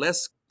you get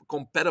less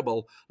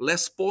compatible,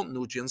 less potent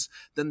nutrients,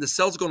 then the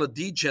cell's going to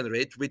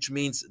degenerate, which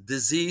means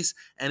disease,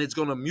 and it's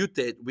going to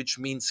mutate, which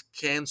means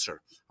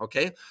cancer.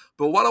 Okay?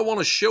 But what I want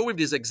to show with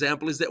this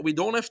example is that we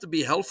don't have to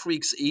be health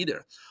freaks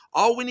either.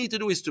 All we need to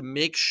do is to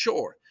make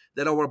sure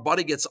that our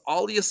body gets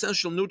all the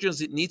essential nutrients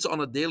it needs on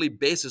a daily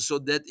basis so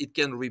that it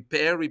can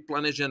repair,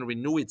 replenish, and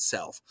renew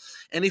itself.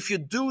 And if you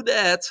do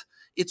that,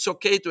 it's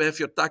okay to have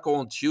your taco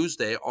on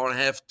Tuesday or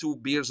have 2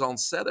 beers on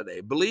Saturday,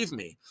 believe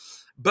me.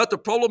 But the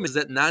problem is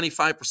that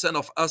 95%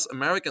 of us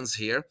Americans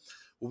here,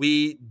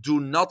 we do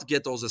not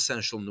get those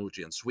essential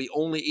nutrients. We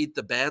only eat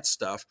the bad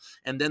stuff,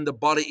 and then the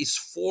body is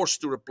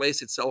forced to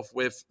replace itself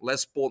with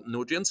less potent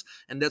nutrients,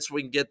 and that's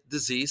when we get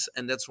disease,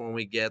 and that's when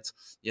we get,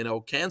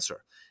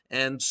 cancer.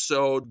 And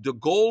so the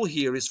goal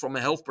here is, from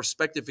a health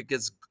perspective,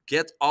 is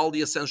get all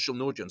the essential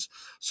nutrients.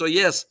 So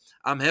yes,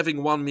 I'm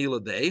having 1 meal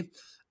a day,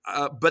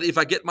 but if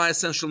I get my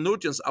essential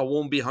nutrients, I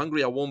won't be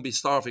hungry, I won't be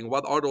starving.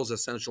 What are those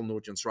essential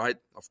nutrients, right?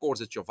 Of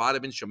course, it's your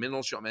vitamins, your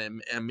minerals, your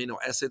amino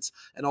acids,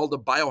 and all the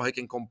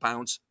biohacking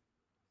compounds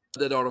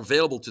that are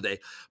available today.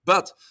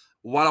 But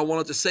what I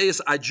wanted to say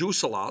is I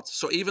juice a lot.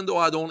 So even though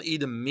I don't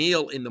eat a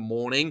meal in the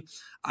morning,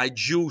 I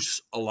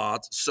juice a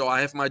lot. So I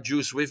have my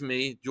juice with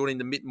me during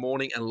the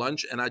mid-morning and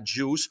lunch, and I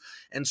juice.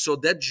 And so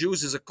that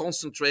juice is a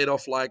concentrate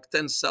of like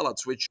 10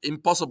 salads, which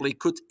impossibly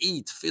could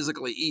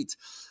physically eat.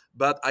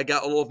 But I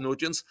got a lot of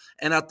nutrients,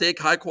 and I take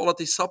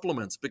high-quality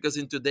supplements, because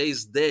in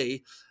today's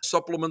day,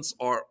 supplements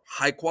or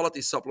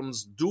high-quality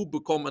supplements do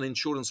become an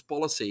insurance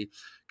policy,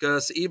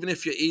 because even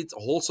if you eat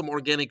wholesome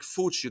organic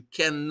foods, you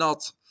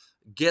cannot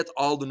get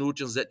all the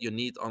nutrients that you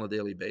need on a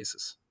daily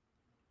basis.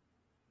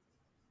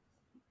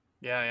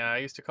 Yeah, I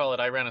used to call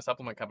it, I ran a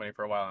supplement company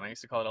for a while, and I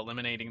used to call it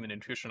eliminating the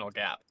nutritional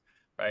gap,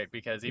 right?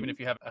 Because even if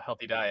you have a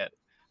healthy diet,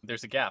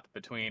 there's a gap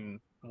between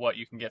what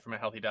you can get from a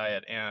healthy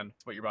diet and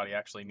what your body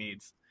actually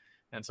needs.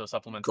 And so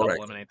supplements help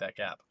eliminate that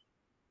gap.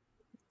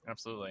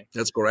 Absolutely.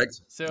 That's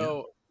correct.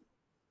 So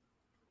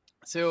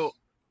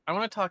I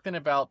want to talk then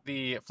about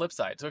the flip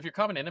side. So if your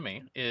common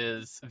enemy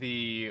is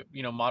the,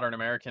 modern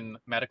American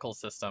medical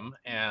system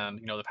and,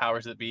 the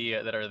powers that be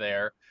that are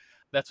there,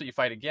 that's what you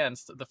fight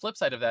against. The flip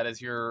side of that is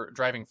your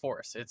driving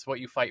force. It's what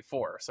you fight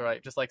for. So,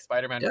 right, just like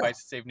Spider-Man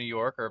fights to save New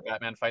York, or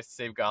Batman fights to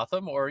save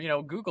Gotham, or,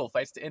 Google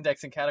fights to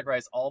index and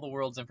categorize all the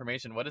world's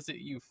information. What is it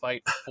you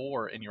fight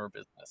for in your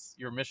business,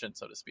 your mission,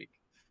 so to speak?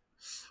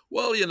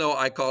 Well,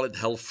 I call it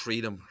health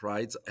freedom,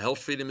 right? Health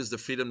freedom is the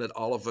freedom that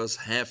all of us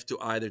have to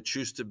either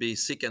choose to be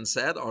sick and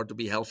sad or to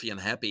be healthy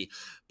and happy.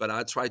 But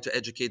I try to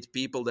educate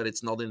people that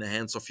it's not in the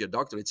hands of your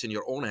doctor. It's in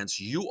your own hands.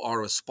 You are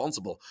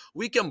responsible.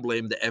 We can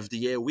blame the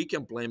FDA. We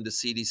can blame the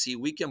CDC.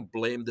 We can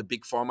blame the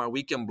big pharma.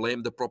 We can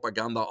blame the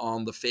propaganda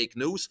on the fake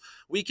news.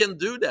 We can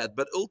do that.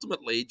 But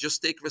ultimately,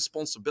 just take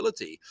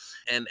responsibility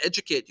and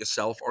educate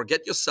yourself, or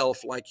get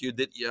yourself, like you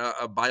did,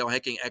 a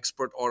biohacking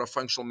expert or a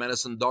functional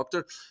medicine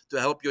doctor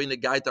to help you in the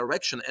guide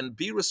direction, and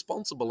be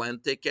responsible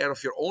and take care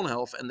of your own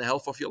health and the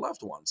health of your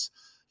loved ones.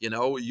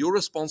 You're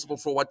responsible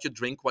for what you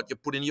drink, what you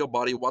put in your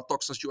body, what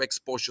toxins you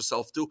expose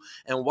yourself to,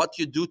 and what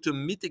you do to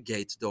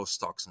mitigate those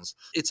toxins.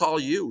 It's all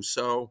you.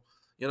 So,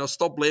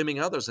 stop blaming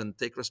others and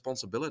take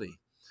responsibility.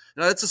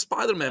 It's a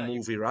Spider-Man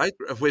movie, right?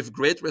 With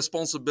great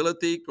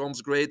responsibility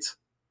comes great...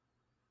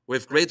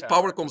 With great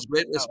power comes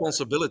great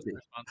responsibility.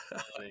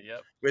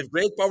 Yep. With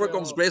great power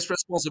comes great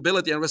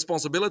responsibility, and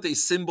responsibility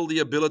is simply the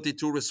ability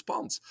to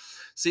respond.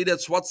 See,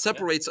 that's what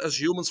separates us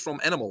humans from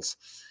animals.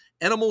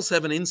 Animals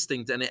have an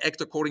instinct, and they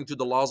act according to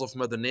the laws of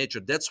Mother Nature.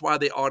 That's why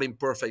they are in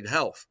perfect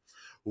health.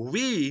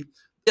 We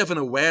have an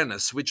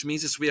awareness, which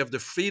means is we have the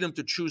freedom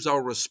to choose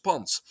our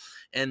response.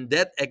 And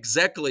that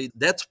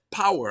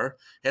power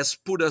has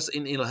put us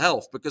in ill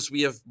health, because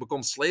we have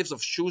become slaves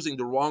of choosing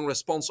the wrong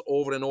response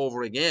over and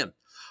over again.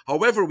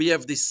 However, we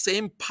have the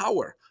same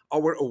power,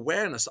 our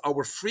awareness,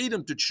 our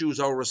freedom to choose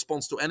our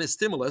response to any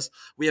stimulus.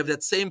 We have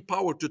that same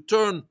power to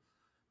turn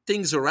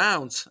things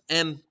around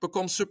and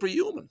become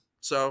superhuman.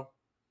 So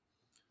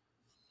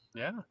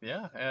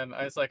yeah. And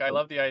I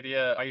love the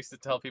idea. I used to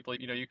tell people,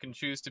 you can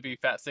choose to be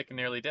fat, sick, and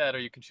nearly dead, or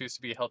you can choose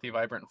to be healthy,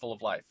 vibrant, and full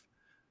of life.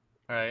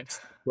 Right.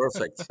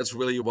 perfect. That's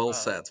really well Uh,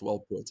 said.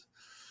 Well put.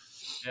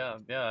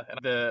 yeah. And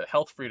the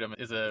health freedom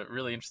is a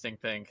really interesting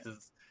thing,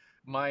 because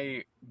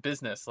my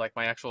business, like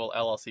my actual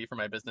LLC for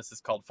my business, is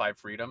called Five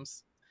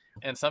Freedoms.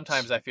 And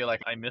sometimes I feel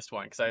like I missed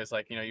one, because I was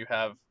like, you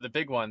have the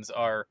big ones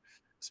are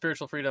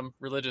spiritual freedom,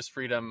 religious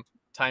freedom,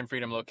 time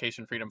freedom,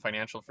 location freedom,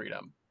 financial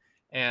freedom.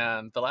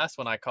 And the last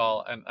one I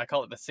call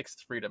it the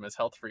sixth freedom, is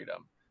health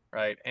freedom,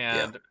 right?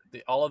 Yeah. And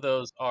all of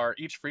those are,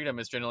 each freedom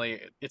is generally,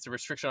 it's a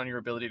restriction on your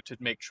ability to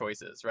make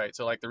choices, right?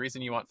 So like the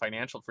reason you want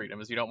financial freedom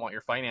is you don't want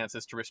your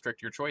finances to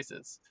restrict your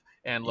choices.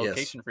 And Yes.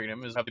 location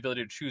freedom is the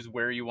ability to choose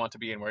where you want to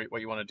be and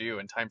what you want to do.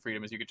 And time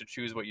freedom is you get to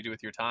choose what you do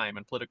with your time.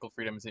 And political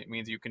freedom is, it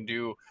means you can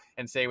do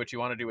and say what you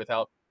want to do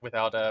without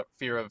a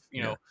fear of,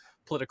 Yeah.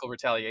 political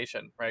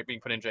retaliation, right?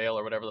 Being put in jail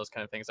or whatever those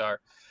kind of things are.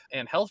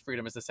 And health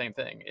freedom is the same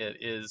thing. It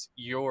is,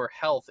 your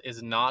health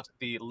is not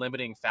the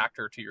limiting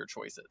factor to your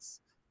choices,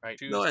 right?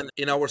 No, Choose to and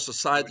in our do what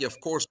society, of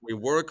course, we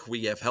work,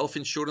 we have health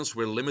insurance,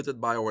 we're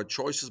limited by our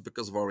choices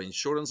because of our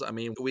insurance. I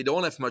mean, we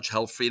don't have much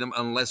health freedom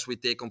unless we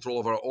take control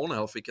of our own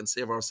health. We can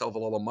save ourselves a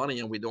lot of money,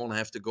 and we don't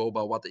have to go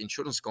by what the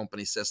insurance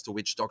company says to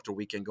which doctor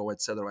we can go,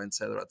 et cetera, et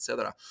cetera, et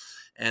cetera.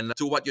 And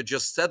to what you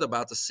just said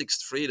about the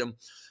sixth freedom,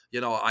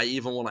 I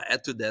even want to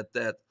add to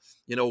that,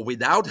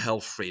 without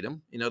health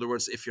freedom, in other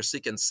words, if you're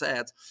sick and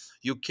sad,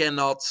 you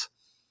cannot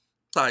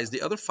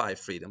the other five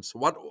freedoms.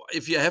 What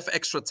if you have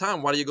extra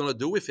time? What are you going to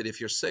do with it if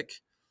you're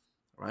sick,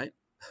 right?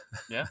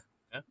 yeah,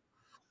 yeah.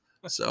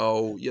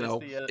 So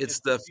It's it's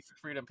the the secret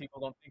freedom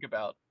people don't think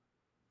about,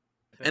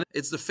 I and think.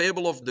 it's the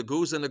fable of the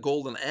goose and the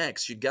golden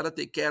eggs. You got to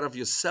take care of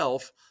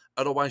yourself,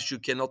 otherwise you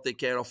cannot take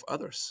care of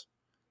others.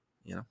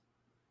 You know.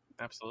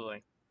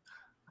 Absolutely.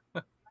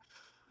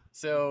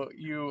 So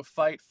you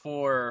fight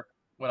for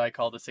what I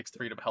call the sixth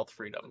freedom, health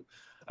freedom.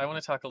 I want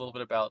to talk a little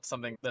bit about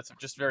something that's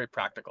just very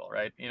practical,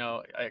 right?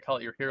 I call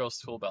it your hero's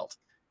tool belt.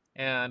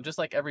 And just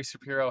like every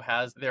superhero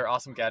has their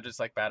awesome gadgets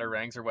like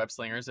batarangs or web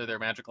slingers or their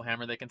magical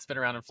hammer they can spin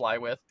around and fly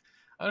with,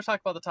 I want to talk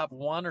about the top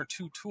one or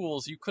two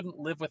tools you couldn't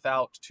live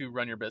without to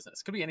run your business.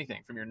 It could be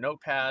anything from your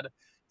notepad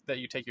that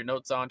you take your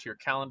notes on, to your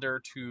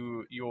calendar,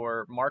 to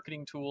your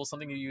marketing tools,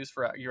 something you use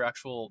for your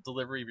actual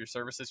delivery of your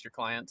services to your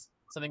clients,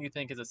 something you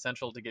think is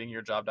essential to getting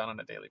your job done on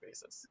a daily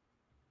basis.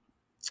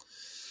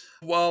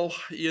 Well,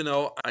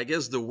 I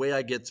guess the way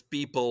I get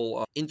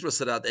people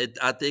interested at it,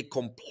 I take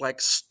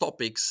complex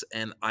topics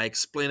and I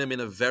explain them in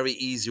a very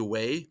easy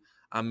way.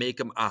 I make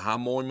them aha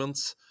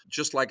moments,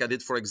 just like I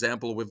did, for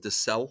example, with the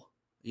cell.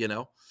 You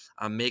know,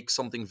 I make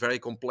something very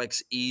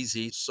complex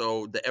easy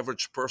so the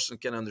average person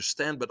can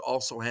understand, but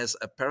also has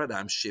a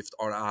paradigm shift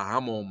or aha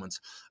moment,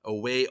 a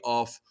way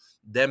of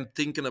them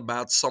thinking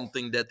about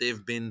something that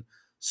they've been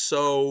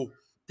so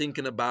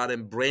thinking about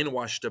and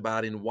brainwashed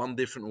about in one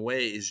different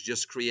way is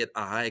just create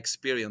a high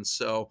experience.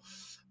 So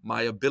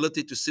my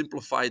ability to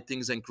simplify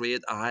things and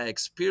create a high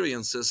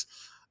experiences,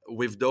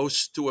 with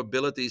those two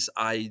abilities,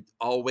 I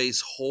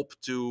always hope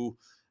to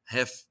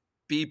have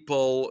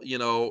people,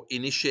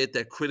 initiate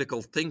their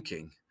critical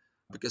thinking,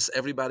 because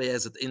everybody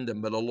has it in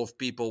them, but a lot of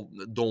people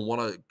don't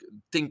want to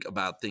think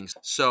about things.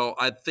 So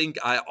I think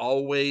I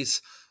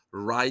always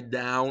write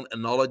down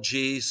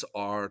analogies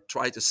or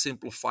try to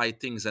simplify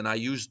things, and I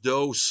use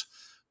those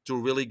to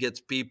really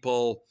get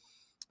people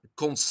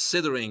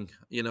considering,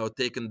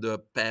 taking the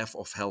path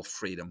of health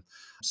freedom.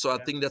 So I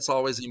Yeah. think that's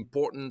always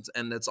important,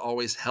 and that's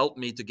always helped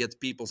me to get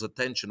people's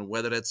attention,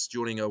 whether it's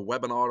during a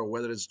webinar or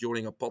whether it's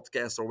during a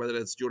podcast or whether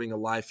it's during a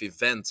live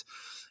event,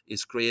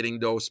 is creating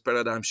those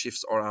paradigm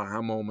shifts or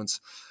aha moments.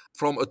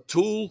 From a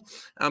tool,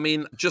 I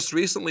mean, just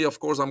recently, of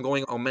course, I'm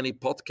going on many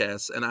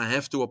podcasts, and I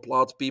have to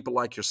applaud people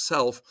like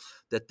yourself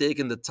that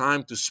taking the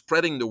time to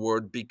spreading the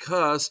word,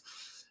 because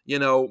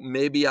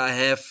maybe I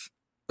have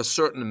a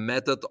certain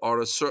method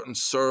or a certain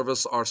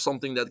service or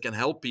something that can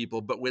help people,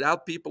 but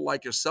without people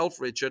like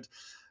yourself, Richard,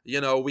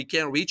 we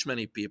can't reach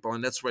many people.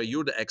 And that's where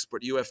you're the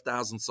expert. You have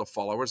thousands of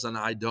followers and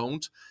I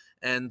don't.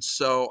 And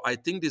so I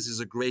think this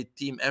is a great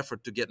team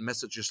effort to get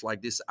messages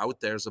like this out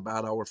there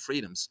about our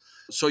freedoms.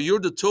 So you're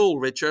the tool,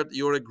 Richard.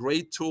 You're a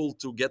great tool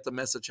to get the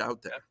message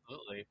out there.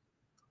 Absolutely.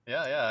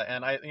 Yeah.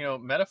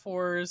 And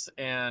metaphors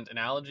and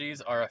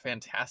analogies are a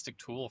fantastic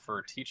tool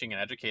for teaching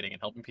and educating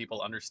and helping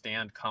people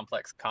understand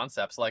complex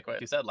concepts, like what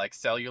you said, like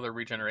cellular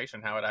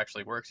regeneration, how it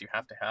actually works. You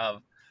have to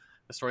have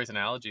the stories and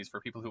analogies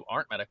for people who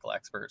aren't medical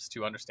experts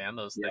to understand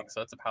those Yeah. things.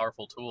 So it's a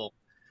powerful tool.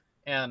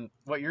 And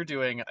what you're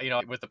doing,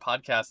 with the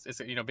podcast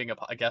is, being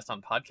a guest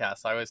on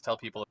podcasts, I always tell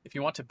people, if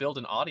you want to build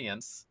an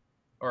audience,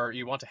 or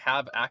you want to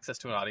have access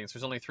to an audience,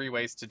 there's only three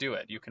ways to do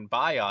it. You can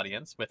buy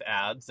audience with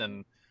ads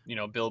and, you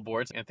know,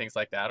 billboards and things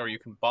like that, or you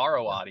can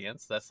borrow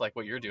audience. That's like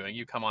what you're doing.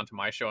 You come onto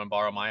my show and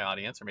borrow my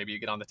audience, or maybe you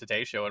get on the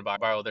Today Show and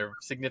borrow their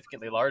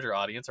significantly larger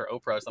audience, or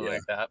Oprah or something Yeah.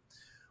 like that.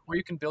 Or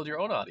you can build your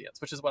own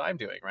audience, which is what I'm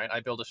doing, right? I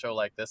build a show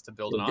like this to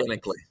build an audience.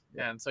 Organically.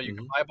 And so you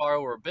can buy,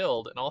 borrow, or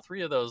build, and all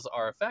three of those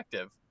are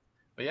effective.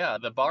 But yeah,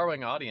 the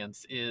borrowing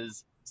audience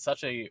is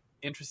such a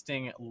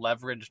interesting,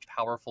 leveraged,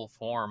 powerful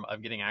form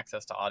of getting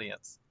access to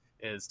audience,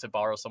 is to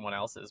borrow someone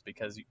else's,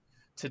 because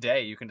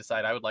today you can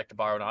decide, I would like to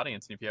borrow an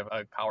audience. And if you have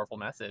a powerful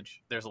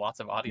message, there's lots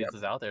of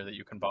audiences out there that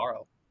you can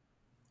borrow.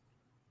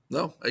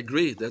 No, I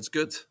agree. That's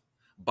good.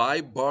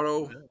 Buy,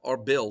 borrow, or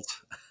build.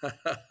 Buy,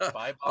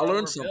 I borrow,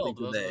 learned or something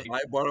build. today.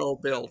 Buy, borrow,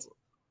 build.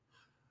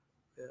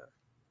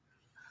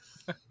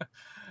 Yeah.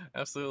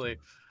 Absolutely.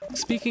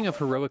 Speaking of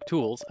heroic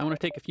tools, I want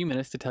to take a few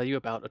minutes to tell you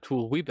about a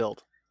tool we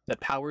built that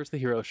powers the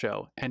Hero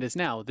Show and is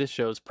now this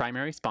show's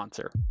primary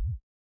sponsor.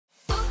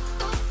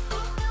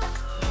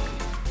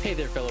 Hey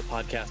there, fellow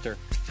podcaster.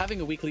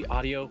 Having a weekly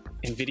audio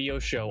and video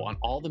show on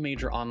all the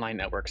major online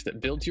networks that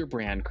builds your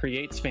brand,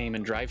 creates fame,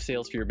 and drives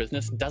sales for your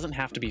business doesn't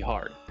have to be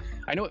hard.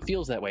 I know it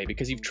feels that way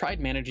because you've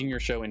tried managing your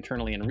show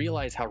internally and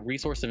realize how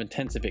resource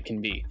intensive it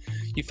can be.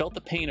 You felt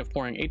the pain of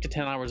pouring 8 to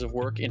 10 hours of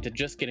work into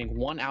just getting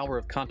 1 hour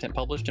of content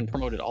published and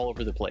promoted all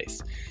over the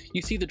place.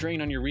 You see the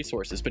drain on your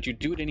resources, but you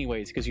do it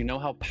anyways because you know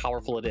how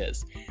powerful it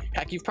is.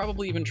 Heck, you've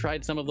probably even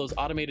tried some of those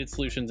automated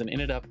solutions and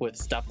ended up with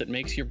stuff that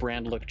makes your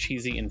brand look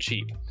cheesy and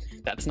cheap.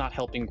 That's not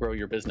helping grow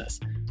your business.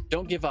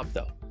 Don't give up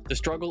though. The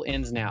struggle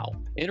ends now.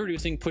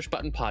 Introducing Push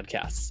Button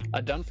Podcasts,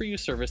 a done-for-you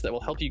service that will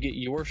help you get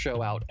your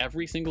show out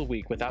every single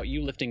week without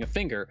you lifting a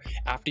finger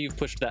after you've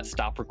pushed that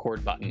stop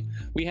record button.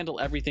 We handle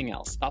everything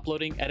else: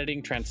 uploading,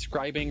 editing,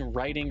 transcribing,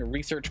 writing,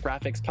 research,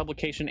 graphics,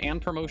 publication, and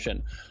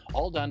promotion,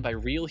 all done by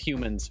real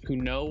humans who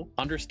know,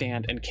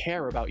 understand, and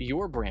care about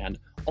your brand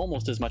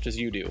almost as much as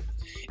you do.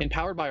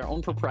 Empowered by our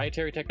own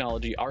proprietary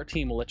technology, our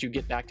team will let you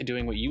get back to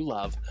doing what you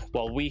love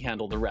while we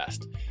handle the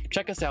rest.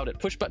 Check us out at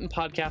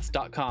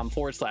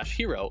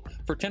pushbuttonpodcast.com/hero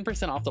for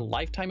 10% off the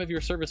lifetime of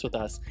your service with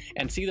us,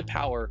 and see the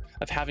power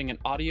of having an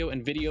audio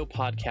and video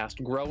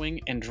podcast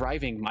growing and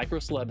driving micro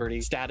celebrity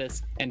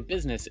status and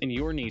business in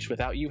your niche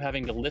without you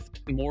having to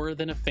lift more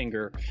than a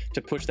finger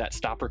to push that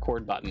stop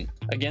record button.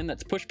 Again,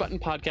 that's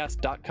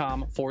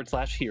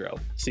pushbuttonpodcast.com/hero.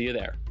 See you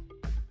there.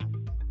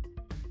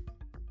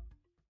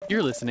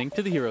 You're listening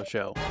to The Hero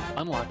Show,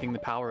 unlocking the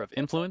power of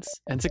influence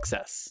and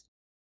success.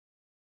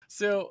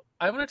 So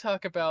I want to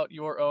talk about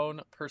your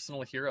own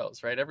personal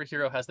heroes, right? Every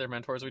hero has their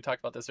mentors. We talked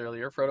about this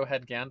earlier. Frodo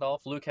had Gandalf,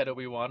 Luke had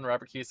Obi-Wan,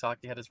 Robert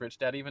Kiyosaki had his rich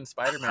dad, even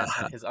Spider-Man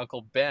had his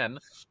Uncle Ben.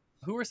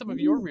 Who were some of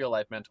your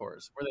real-life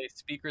mentors? Were they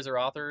speakers or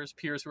authors,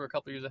 peers who were a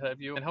couple years ahead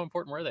of you? And how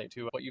important were they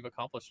to what you've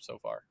accomplished so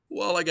far?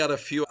 Well, I got a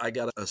few. I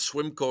got a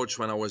swim coach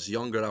when I was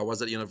younger. I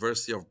was at the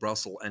University of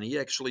Brussels, and he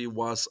actually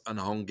was an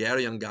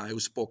Hungarian guy who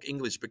spoke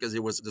English because he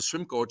was the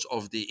swim coach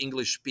of the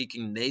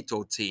English-speaking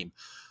NATO team.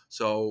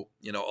 So,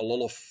 you know, a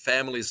lot of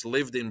families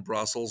lived in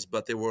Brussels,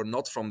 but they were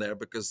not from there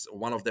because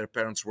one of their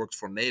parents worked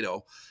for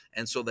NATO.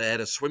 And so they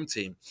had a swim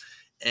team.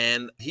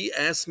 And he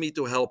asked me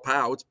to help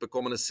out,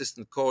 become an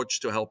assistant coach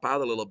to help out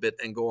a little bit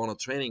and go on a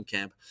training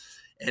camp.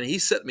 And he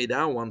sat me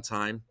down one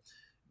time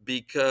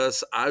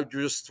because I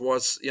just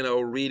was, you know,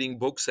 reading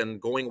books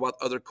and going what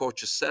other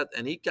coaches said.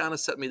 And he kind of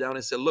sat me down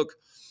and said, look,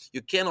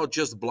 you cannot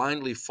just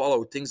blindly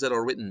follow things that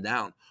are written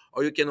down,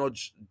 or you cannot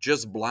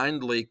just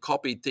blindly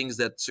copy things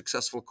that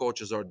successful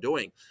coaches are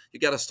doing. You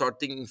got to start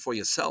thinking for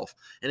yourself.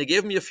 And he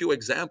gave me a few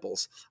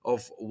examples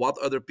of what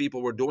other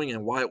people were doing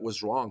and why it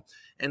was wrong.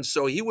 And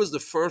so he was the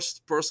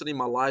first person in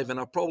my life, and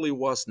I probably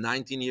was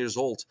 19 years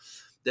old,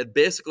 that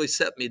basically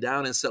sat me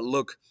down and said,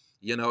 look,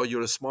 you know,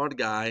 you're a smart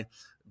guy.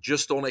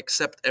 Just don't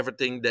accept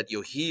everything that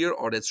you hear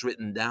or that's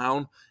written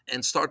down,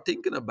 and start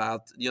thinking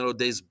about, you know,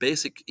 these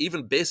basic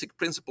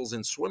principles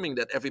in swimming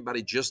that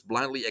everybody just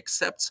blindly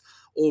accepts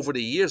over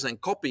the years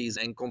and copies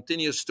and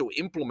continues to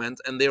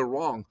implement, and they're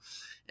wrong.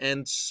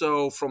 And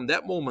so from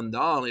that moment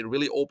on, it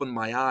really opened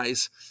my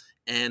eyes.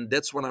 And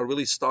that's when I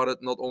really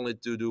started not only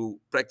to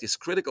practice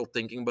critical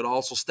thinking, but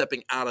also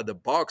stepping out of the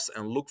box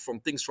and look from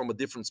things from a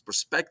different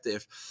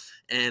perspective.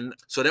 And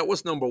so that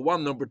was number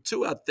one. Number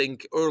two, I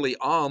think early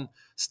on,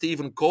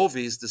 Stephen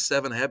Covey's The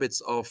 7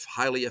 Habits of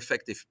Highly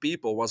Effective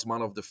People was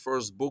one of the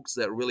first books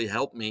that really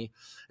helped me,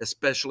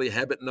 especially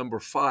habit number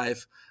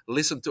 5,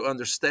 listen to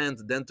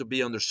understand, then to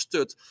be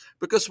understood.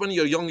 Because when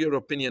you're young, you're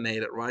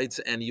opinionated, right?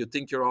 And you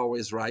think you're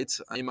always right.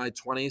 In my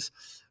 20s,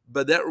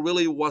 but that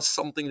really was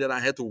something that I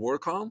had to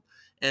work on.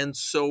 And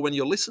so when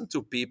you listen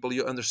to people,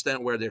 you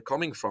understand where they're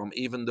coming from,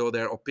 even though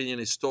their opinion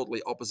is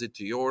totally opposite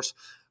to yours.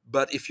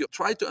 But if you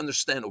try to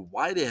understand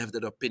why they have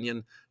that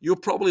opinion, you'll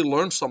probably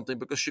learn something,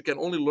 because you can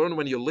only learn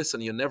when you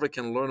listen. You never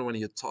can learn when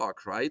you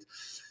talk, right?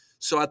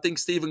 So I think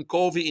Stephen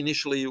Covey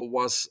initially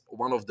was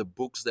one of the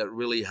books that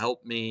really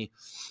helped me,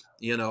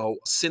 you know,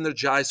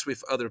 synergize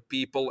with other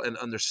people and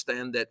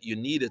understand that you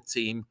need a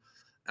team.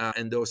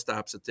 and those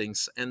types of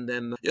things. And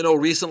then,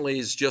 recently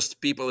it's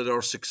just people that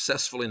are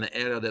successful in the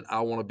area that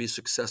I want to be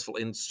successful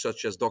in,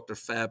 such as Dr.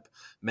 Fab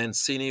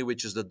Mancini,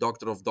 which is the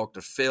doctor of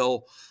Dr.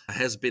 Phil,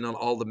 has been on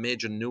all the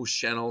major news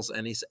channels,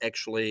 and he's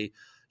actually,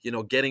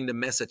 getting the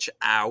message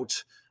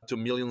out to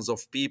millions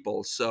of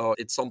people. So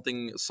it's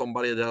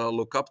somebody that I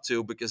look up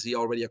to because he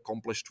already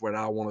accomplished where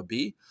I want to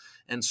be.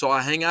 And so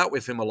I hang out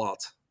with him a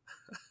lot.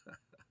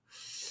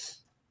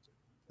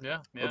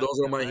 Yeah, So yeah. those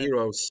are No, my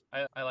heroes.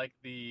 I like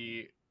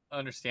the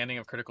understanding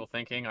of critical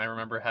thinking. I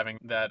remember having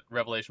that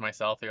revelation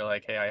myself. You're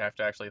like, hey, I have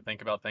to actually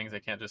think about things. I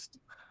can't just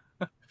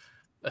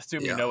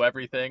assume you Yeah, know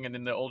everything. And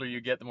then the older you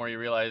get, the more you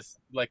realize,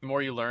 like the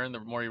more you learn, the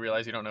more you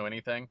realize you don't know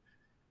anything.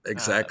 Uh,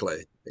 exactly.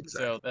 so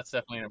Exactly. that's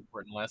definitely an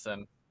important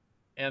lesson.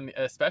 And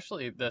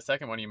especially the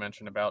second one you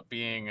mentioned about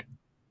being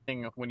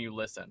when you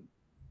listen.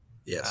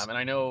 Yes. And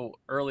I know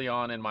early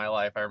on in my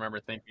life, I remember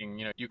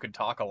thinking, you could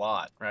talk a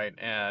lot, right?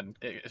 And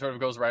it sort of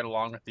goes right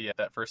along with the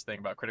that first thing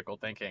about critical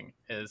thinking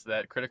is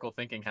that critical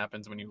thinking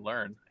happens when you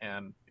learn,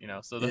 and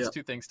so those Yeah.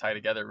 two things tie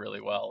together really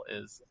well.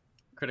 Is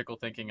critical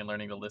thinking and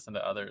learning to listen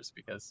to others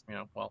because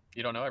well,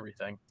 you don't know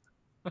everything.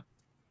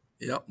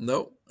 Yeah,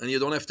 no, and you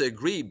don't have to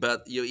agree,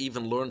 but you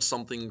even learn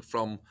something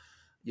from,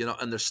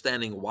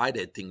 understanding why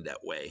they think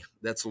that way.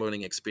 That's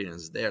learning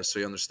experience there. So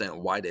you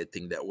understand why they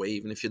think that way,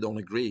 even if you don't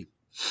agree.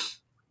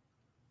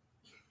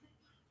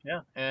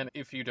 Yeah, and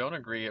if you don't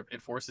agree,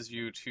 it forces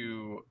you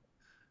to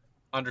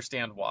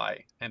understand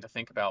why and to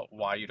think about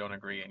why you don't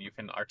agree, and you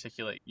can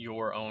articulate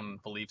your own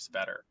beliefs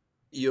better.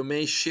 You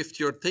may shift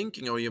your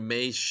thinking or you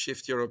may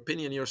shift your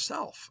opinion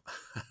yourself,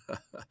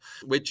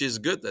 which is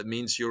good. That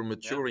means you're Yeah.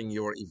 maturing,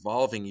 you're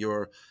evolving,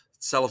 your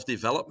self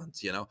development.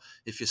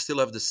 If you still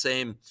have the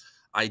same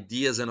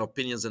ideas and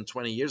opinions than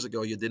 20 years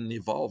ago, you didn't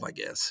evolve, I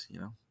guess.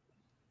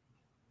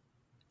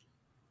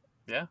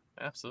 Yeah,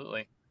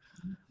 absolutely.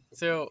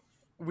 So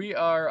we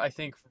are, I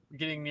think,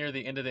 getting near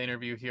the end of the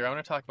interview here. I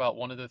want to talk about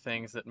one of the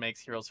things that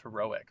makes heroes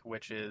heroic,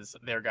 which is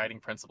their guiding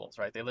principles,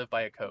 right? They live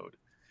by a code.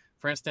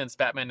 For instance,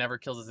 Batman never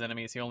kills his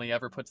enemies. He only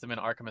ever puts them in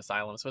Arkham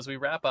Asylum. So as we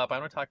wrap up, I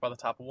want to talk about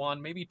the top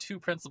one, maybe two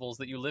principles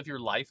that you live your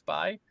life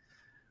by,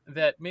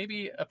 that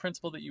maybe a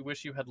principle that you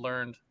wish you had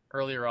learned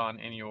earlier on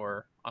in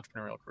your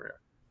entrepreneurial career.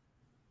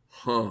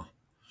 Huh.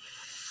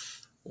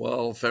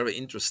 Well, very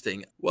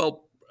interesting.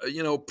 Well,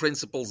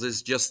 principles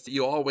is just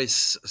you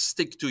always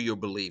stick to your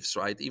beliefs,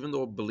 right? Even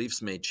though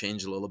beliefs may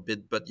change a little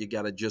bit, but you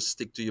got to just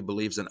stick to your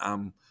beliefs. And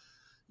I'm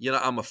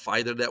a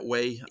fighter that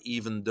way,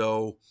 even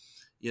though,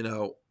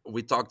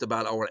 we talked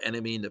about our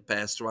enemy in the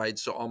past, right?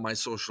 So on my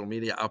social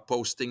media, I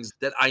post things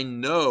that I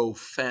know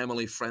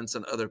family, friends,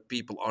 and other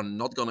people are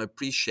not going to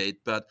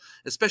appreciate, but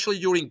especially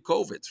during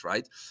COVID,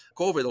 right?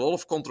 COVID, a lot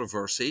of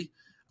controversy,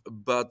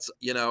 but,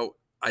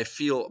 I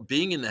feel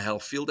being in the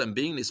health field and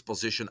being in this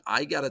position,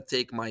 I got to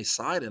take my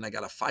side and I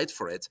got to fight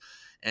for it.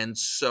 And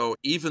so,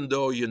 even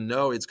though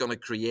it's going to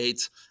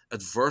create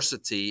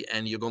adversity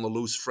and you're going to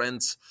lose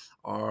friends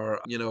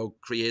or,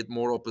 create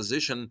more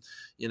opposition,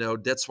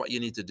 that's what you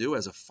need to do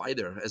as a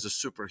fighter, as a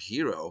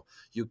superhero.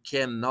 You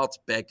cannot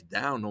back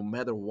down no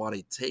matter what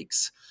it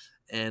takes.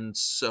 And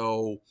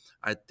so,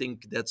 I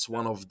think that's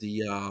one of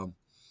the,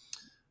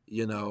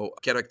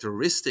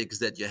 characteristics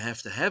that you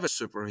have to have a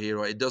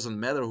superhero. It doesn't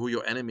matter who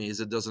your enemy is.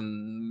 It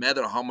doesn't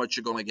matter how much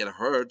you're going to get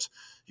hurt.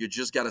 You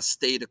just got to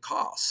stay the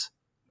cause,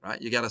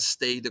 right? You got to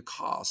stay the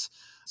cause.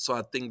 So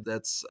I think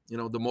that's,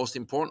 the most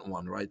important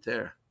one right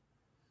there.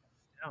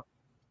 Yeah.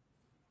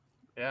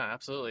 Yeah,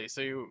 absolutely.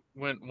 So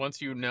once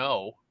you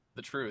know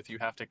the truth, you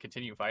have to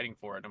continue fighting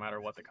for it, no matter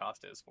what the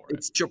cost is for it.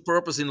 It's your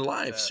purpose in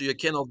life, That so you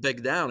cannot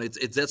back down. It's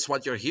that's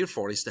what you're here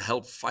for, is to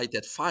help fight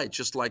that fight,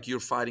 just like you're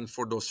fighting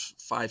for those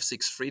 5,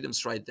 6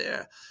 freedoms right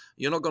there.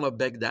 You're not gonna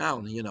back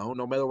down,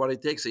 no matter what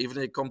it takes. Even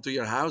if they come to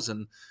your house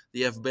and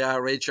the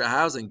FBI raids your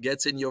house and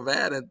gets in your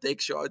van and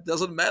takes you, it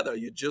doesn't matter.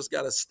 You just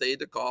gotta stay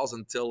the cause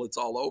until it's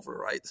all over,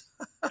 right?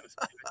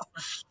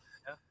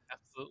 yeah,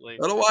 absolutely.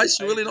 Otherwise,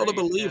 I you're really not a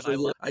agree, and believer. I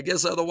love. I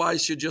guess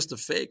otherwise you're just a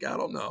fake. I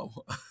don't know.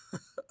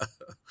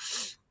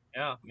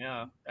 Yeah,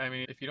 yeah. I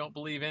mean, if you don't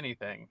believe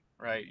anything,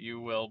 right,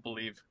 you will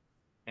believe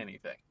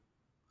anything,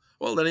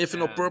 Well, then if you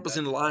have no and purpose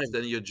in that's life,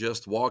 then you're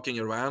just walking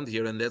around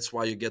here, and that's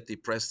why you get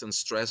depressed and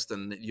stressed,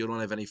 and you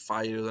don't have any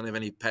fire, you don't have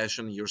any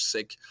passion, you're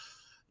sick.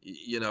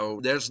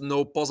 There's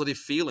no positive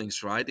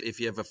feelings, right? If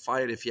you have a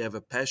fire, if you have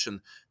a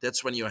passion,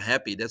 that's when you're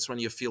happy. That's when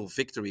you feel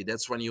victory.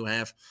 That's when you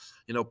have,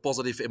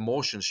 positive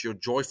emotions. You're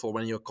joyful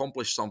when you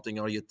accomplish something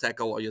or you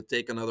tackle or you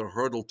take another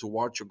hurdle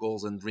towards your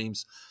goals and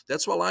dreams.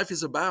 That's what life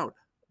is about.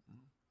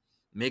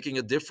 Making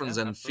a difference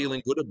yeah, and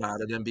feeling absolutely. good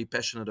about it and be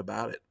passionate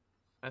about it.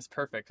 That's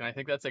perfect, and I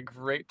think that's a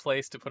great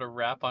place to put a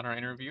wrap on our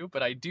interview.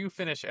 But I do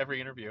finish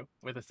every interview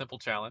with a simple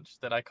challenge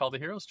that I call the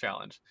Heroes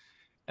Challenge.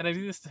 And I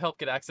do this to help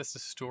get access to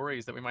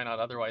stories that we might not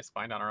otherwise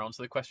find on our own.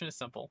 So the question is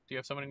simple. Do you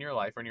have someone in your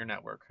life or in your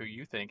network who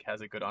you think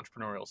has a good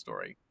entrepreneurial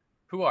story?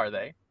 Who are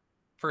they?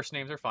 First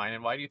names are fine.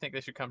 And why do you think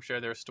they should come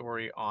share their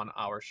story on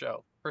our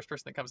show? First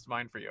person that comes to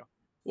mind for you.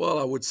 Well,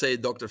 I would say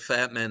Dr.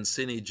 Fat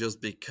Mancini,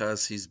 just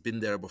because he's been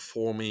there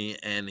before me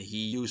and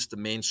he used the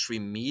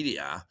mainstream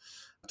media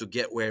to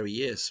get where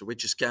he is,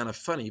 which is kind of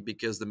funny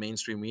because the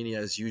mainstream media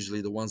is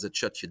usually the ones that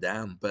shut you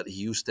down, but he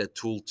used that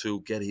tool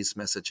to get his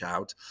message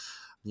out.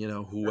 You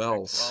know, who Perfect.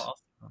 else? Well,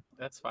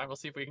 that's fine. We'll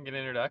see if we can get an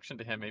introduction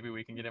to him. Maybe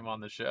we can get him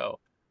on the show.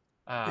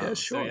 Yeah, So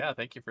sure. yeah,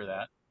 thank you for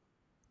that.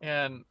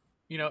 And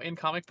in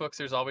comic books,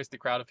 there's always the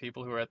crowd of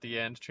people who are at the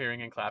end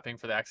cheering and clapping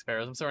for the axe of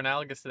heroism. So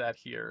analogous to that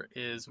here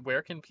is,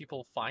 where can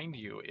people find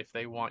you if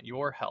they want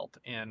your help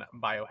in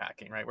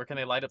biohacking, right? Where can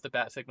they light up the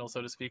bat signal,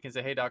 so to speak, and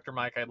say, hey, Dr.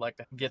 Mike, I'd like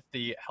to get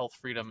the health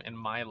freedom in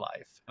my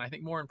life. And I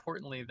think more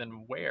importantly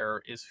than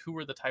where is, who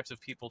are the types of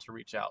people to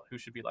reach out? Who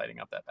should be lighting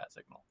up that bat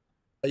signal?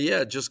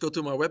 Yeah, just go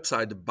to my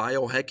website,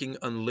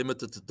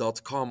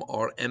 biohackingunlimited.com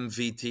or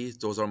MVT.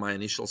 Those are my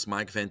initials,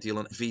 Mike Van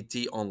Thielen,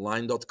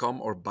 vtonline.com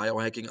or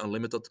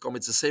biohackingunlimited.com.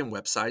 It's the same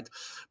website.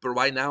 But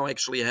right now, I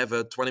actually have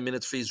a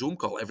 20-minute free Zoom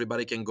call.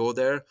 Everybody can go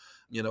there,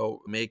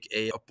 make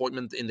an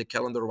appointment in the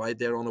calendar right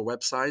there on the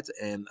website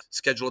and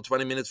schedule a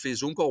 20-minute free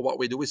Zoom call. What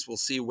we do is we'll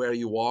see where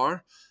you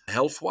are,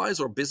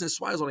 health-wise or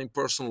business-wise or in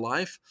personal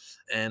life,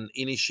 and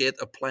initiate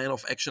a plan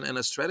of action and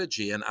a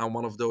strategy. And I'm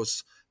one of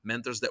those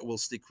mentors that will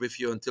stick with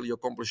you until you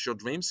accomplish your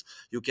dreams.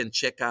 You can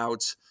check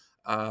out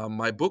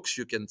my books.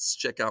 You can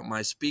check out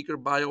my speaker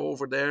bio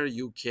over there.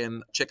 You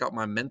can check out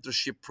my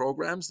mentorship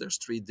programs. There's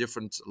 3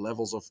 different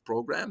levels of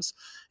programs.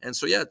 And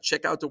so, yeah,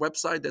 check out the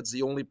website. That's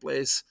the only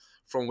place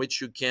from which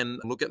you can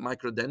look at my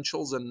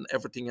credentials and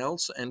everything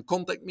else, and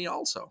contact me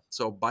also.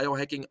 So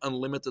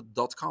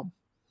biohackingunlimited.com.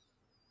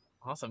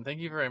 Awesome. Thank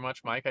you very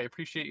much, Mike. I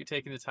appreciate you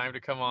taking the time to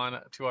come on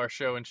to our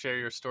show and share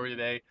your story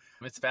today.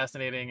 It's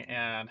fascinating,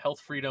 and health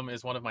freedom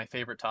is one of my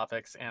favorite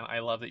topics, and I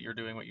love that you're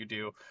doing what you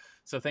do.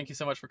 So thank you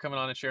so much for coming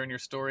on and sharing your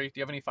story. Do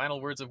you have any final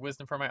words of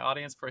wisdom for my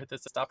audience before I hit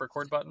this stop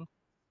record button?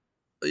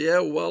 Yeah,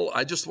 well,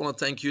 I just want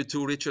to thank you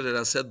too, Richard. As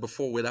I said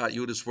before, without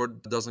you, this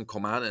word doesn't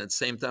come out. And at the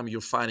same time, you're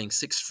fighting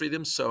 6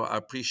 freedoms. So I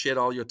appreciate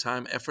all your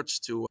time, efforts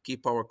to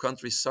keep our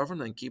country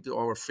sovereign and keep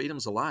our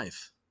freedoms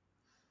alive.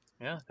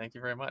 Yeah, thank you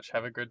very much.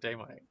 Have a good day,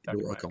 Mike.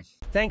 You're welcome.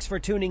 Thanks for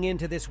tuning in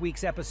to this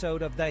week's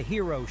episode of The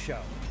Hero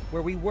Show,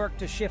 where we work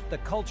to shift the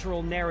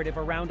cultural narrative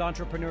around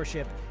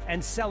entrepreneurship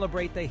and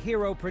celebrate the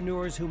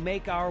heropreneurs who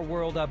make our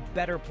world a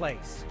better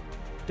place.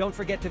 Don't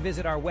forget to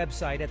visit our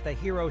website at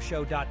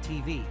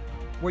theheroshow.tv,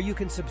 where you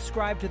can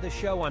subscribe to the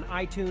show on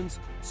iTunes,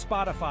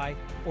 Spotify,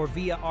 or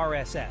via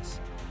RSS,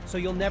 so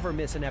you'll never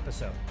miss an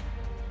episode.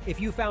 If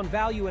you found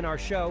value in our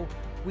show,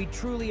 we'd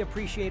truly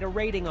appreciate a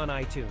rating on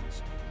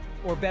iTunes.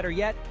 Or better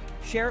yet,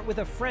 share it with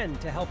a friend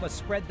to help us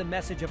spread the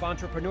message of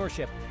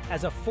entrepreneurship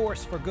as a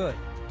force for good.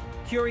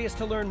 Curious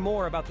to learn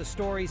more about the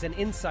stories and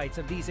insights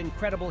of these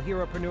incredible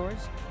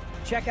heropreneurs?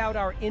 Check out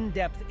our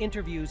in-depth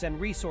interviews and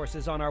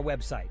resources on our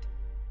website.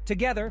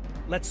 Together,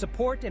 let's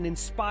support and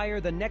inspire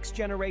the next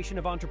generation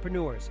of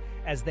entrepreneurs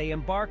as they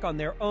embark on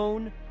their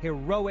own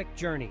heroic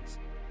journeys.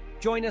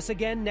 Join us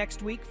again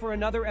next week for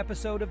another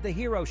episode of The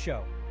Hero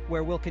Show,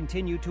 where we'll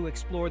continue to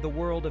explore the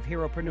world of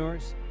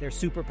heropreneurs, their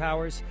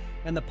superpowers,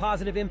 and the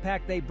positive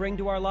impact they bring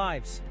to our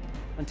lives.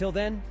 Until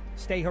then,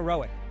 stay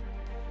heroic.